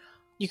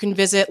 You can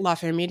visit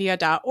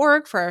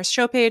lawfaremedia.org for our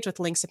show page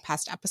with links to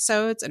past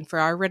episodes and for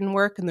our written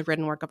work and the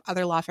written work of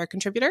other Lawfare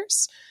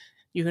contributors.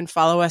 You can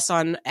follow us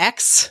on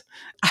X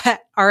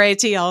at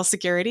RATL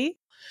Security,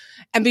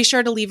 and be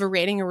sure to leave a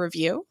rating or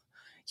review.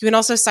 You can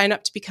also sign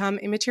up to become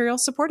a material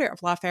supporter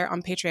of Lawfare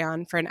on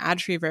Patreon for an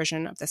ad-free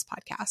version of this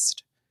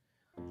podcast.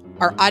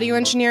 Our audio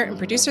engineer and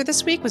producer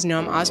this week was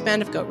Noam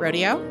Osband of Goat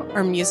Rodeo.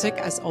 Our music,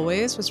 as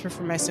always, was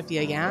performed by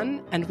Sophia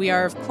Yan, and we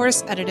are, of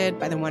course, edited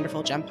by the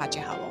wonderful Jem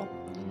Patya-Howell.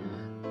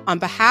 On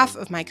behalf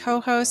of my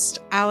co-host,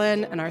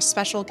 Alan, and our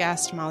special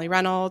guest, Molly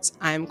Reynolds,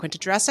 I'm Quinta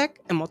Jurecic,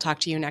 and we'll talk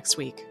to you next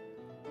week.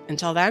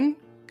 Until then,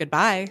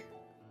 goodbye.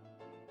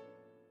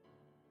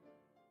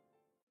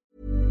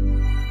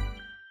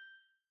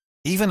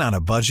 Even on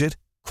a budget,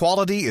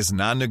 quality is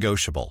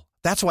non-negotiable.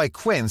 That's why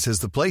Quince is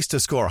the place to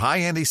score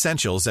high-end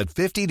essentials at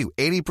 50 to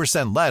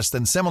 80% less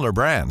than similar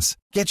brands.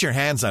 Get your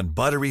hands on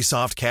buttery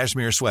soft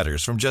cashmere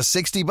sweaters from just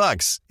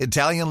 $60,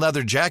 Italian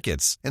leather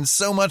jackets, and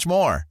so much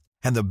more.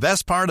 And the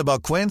best part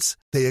about Quince,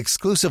 they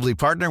exclusively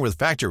partner with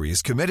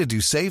factories committed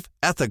to safe,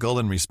 ethical,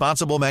 and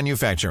responsible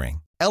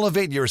manufacturing.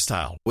 Elevate your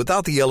style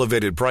without the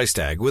elevated price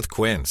tag with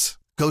Quince.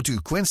 Go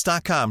to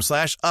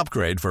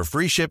quince.com/upgrade for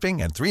free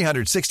shipping and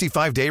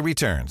 365-day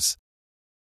returns.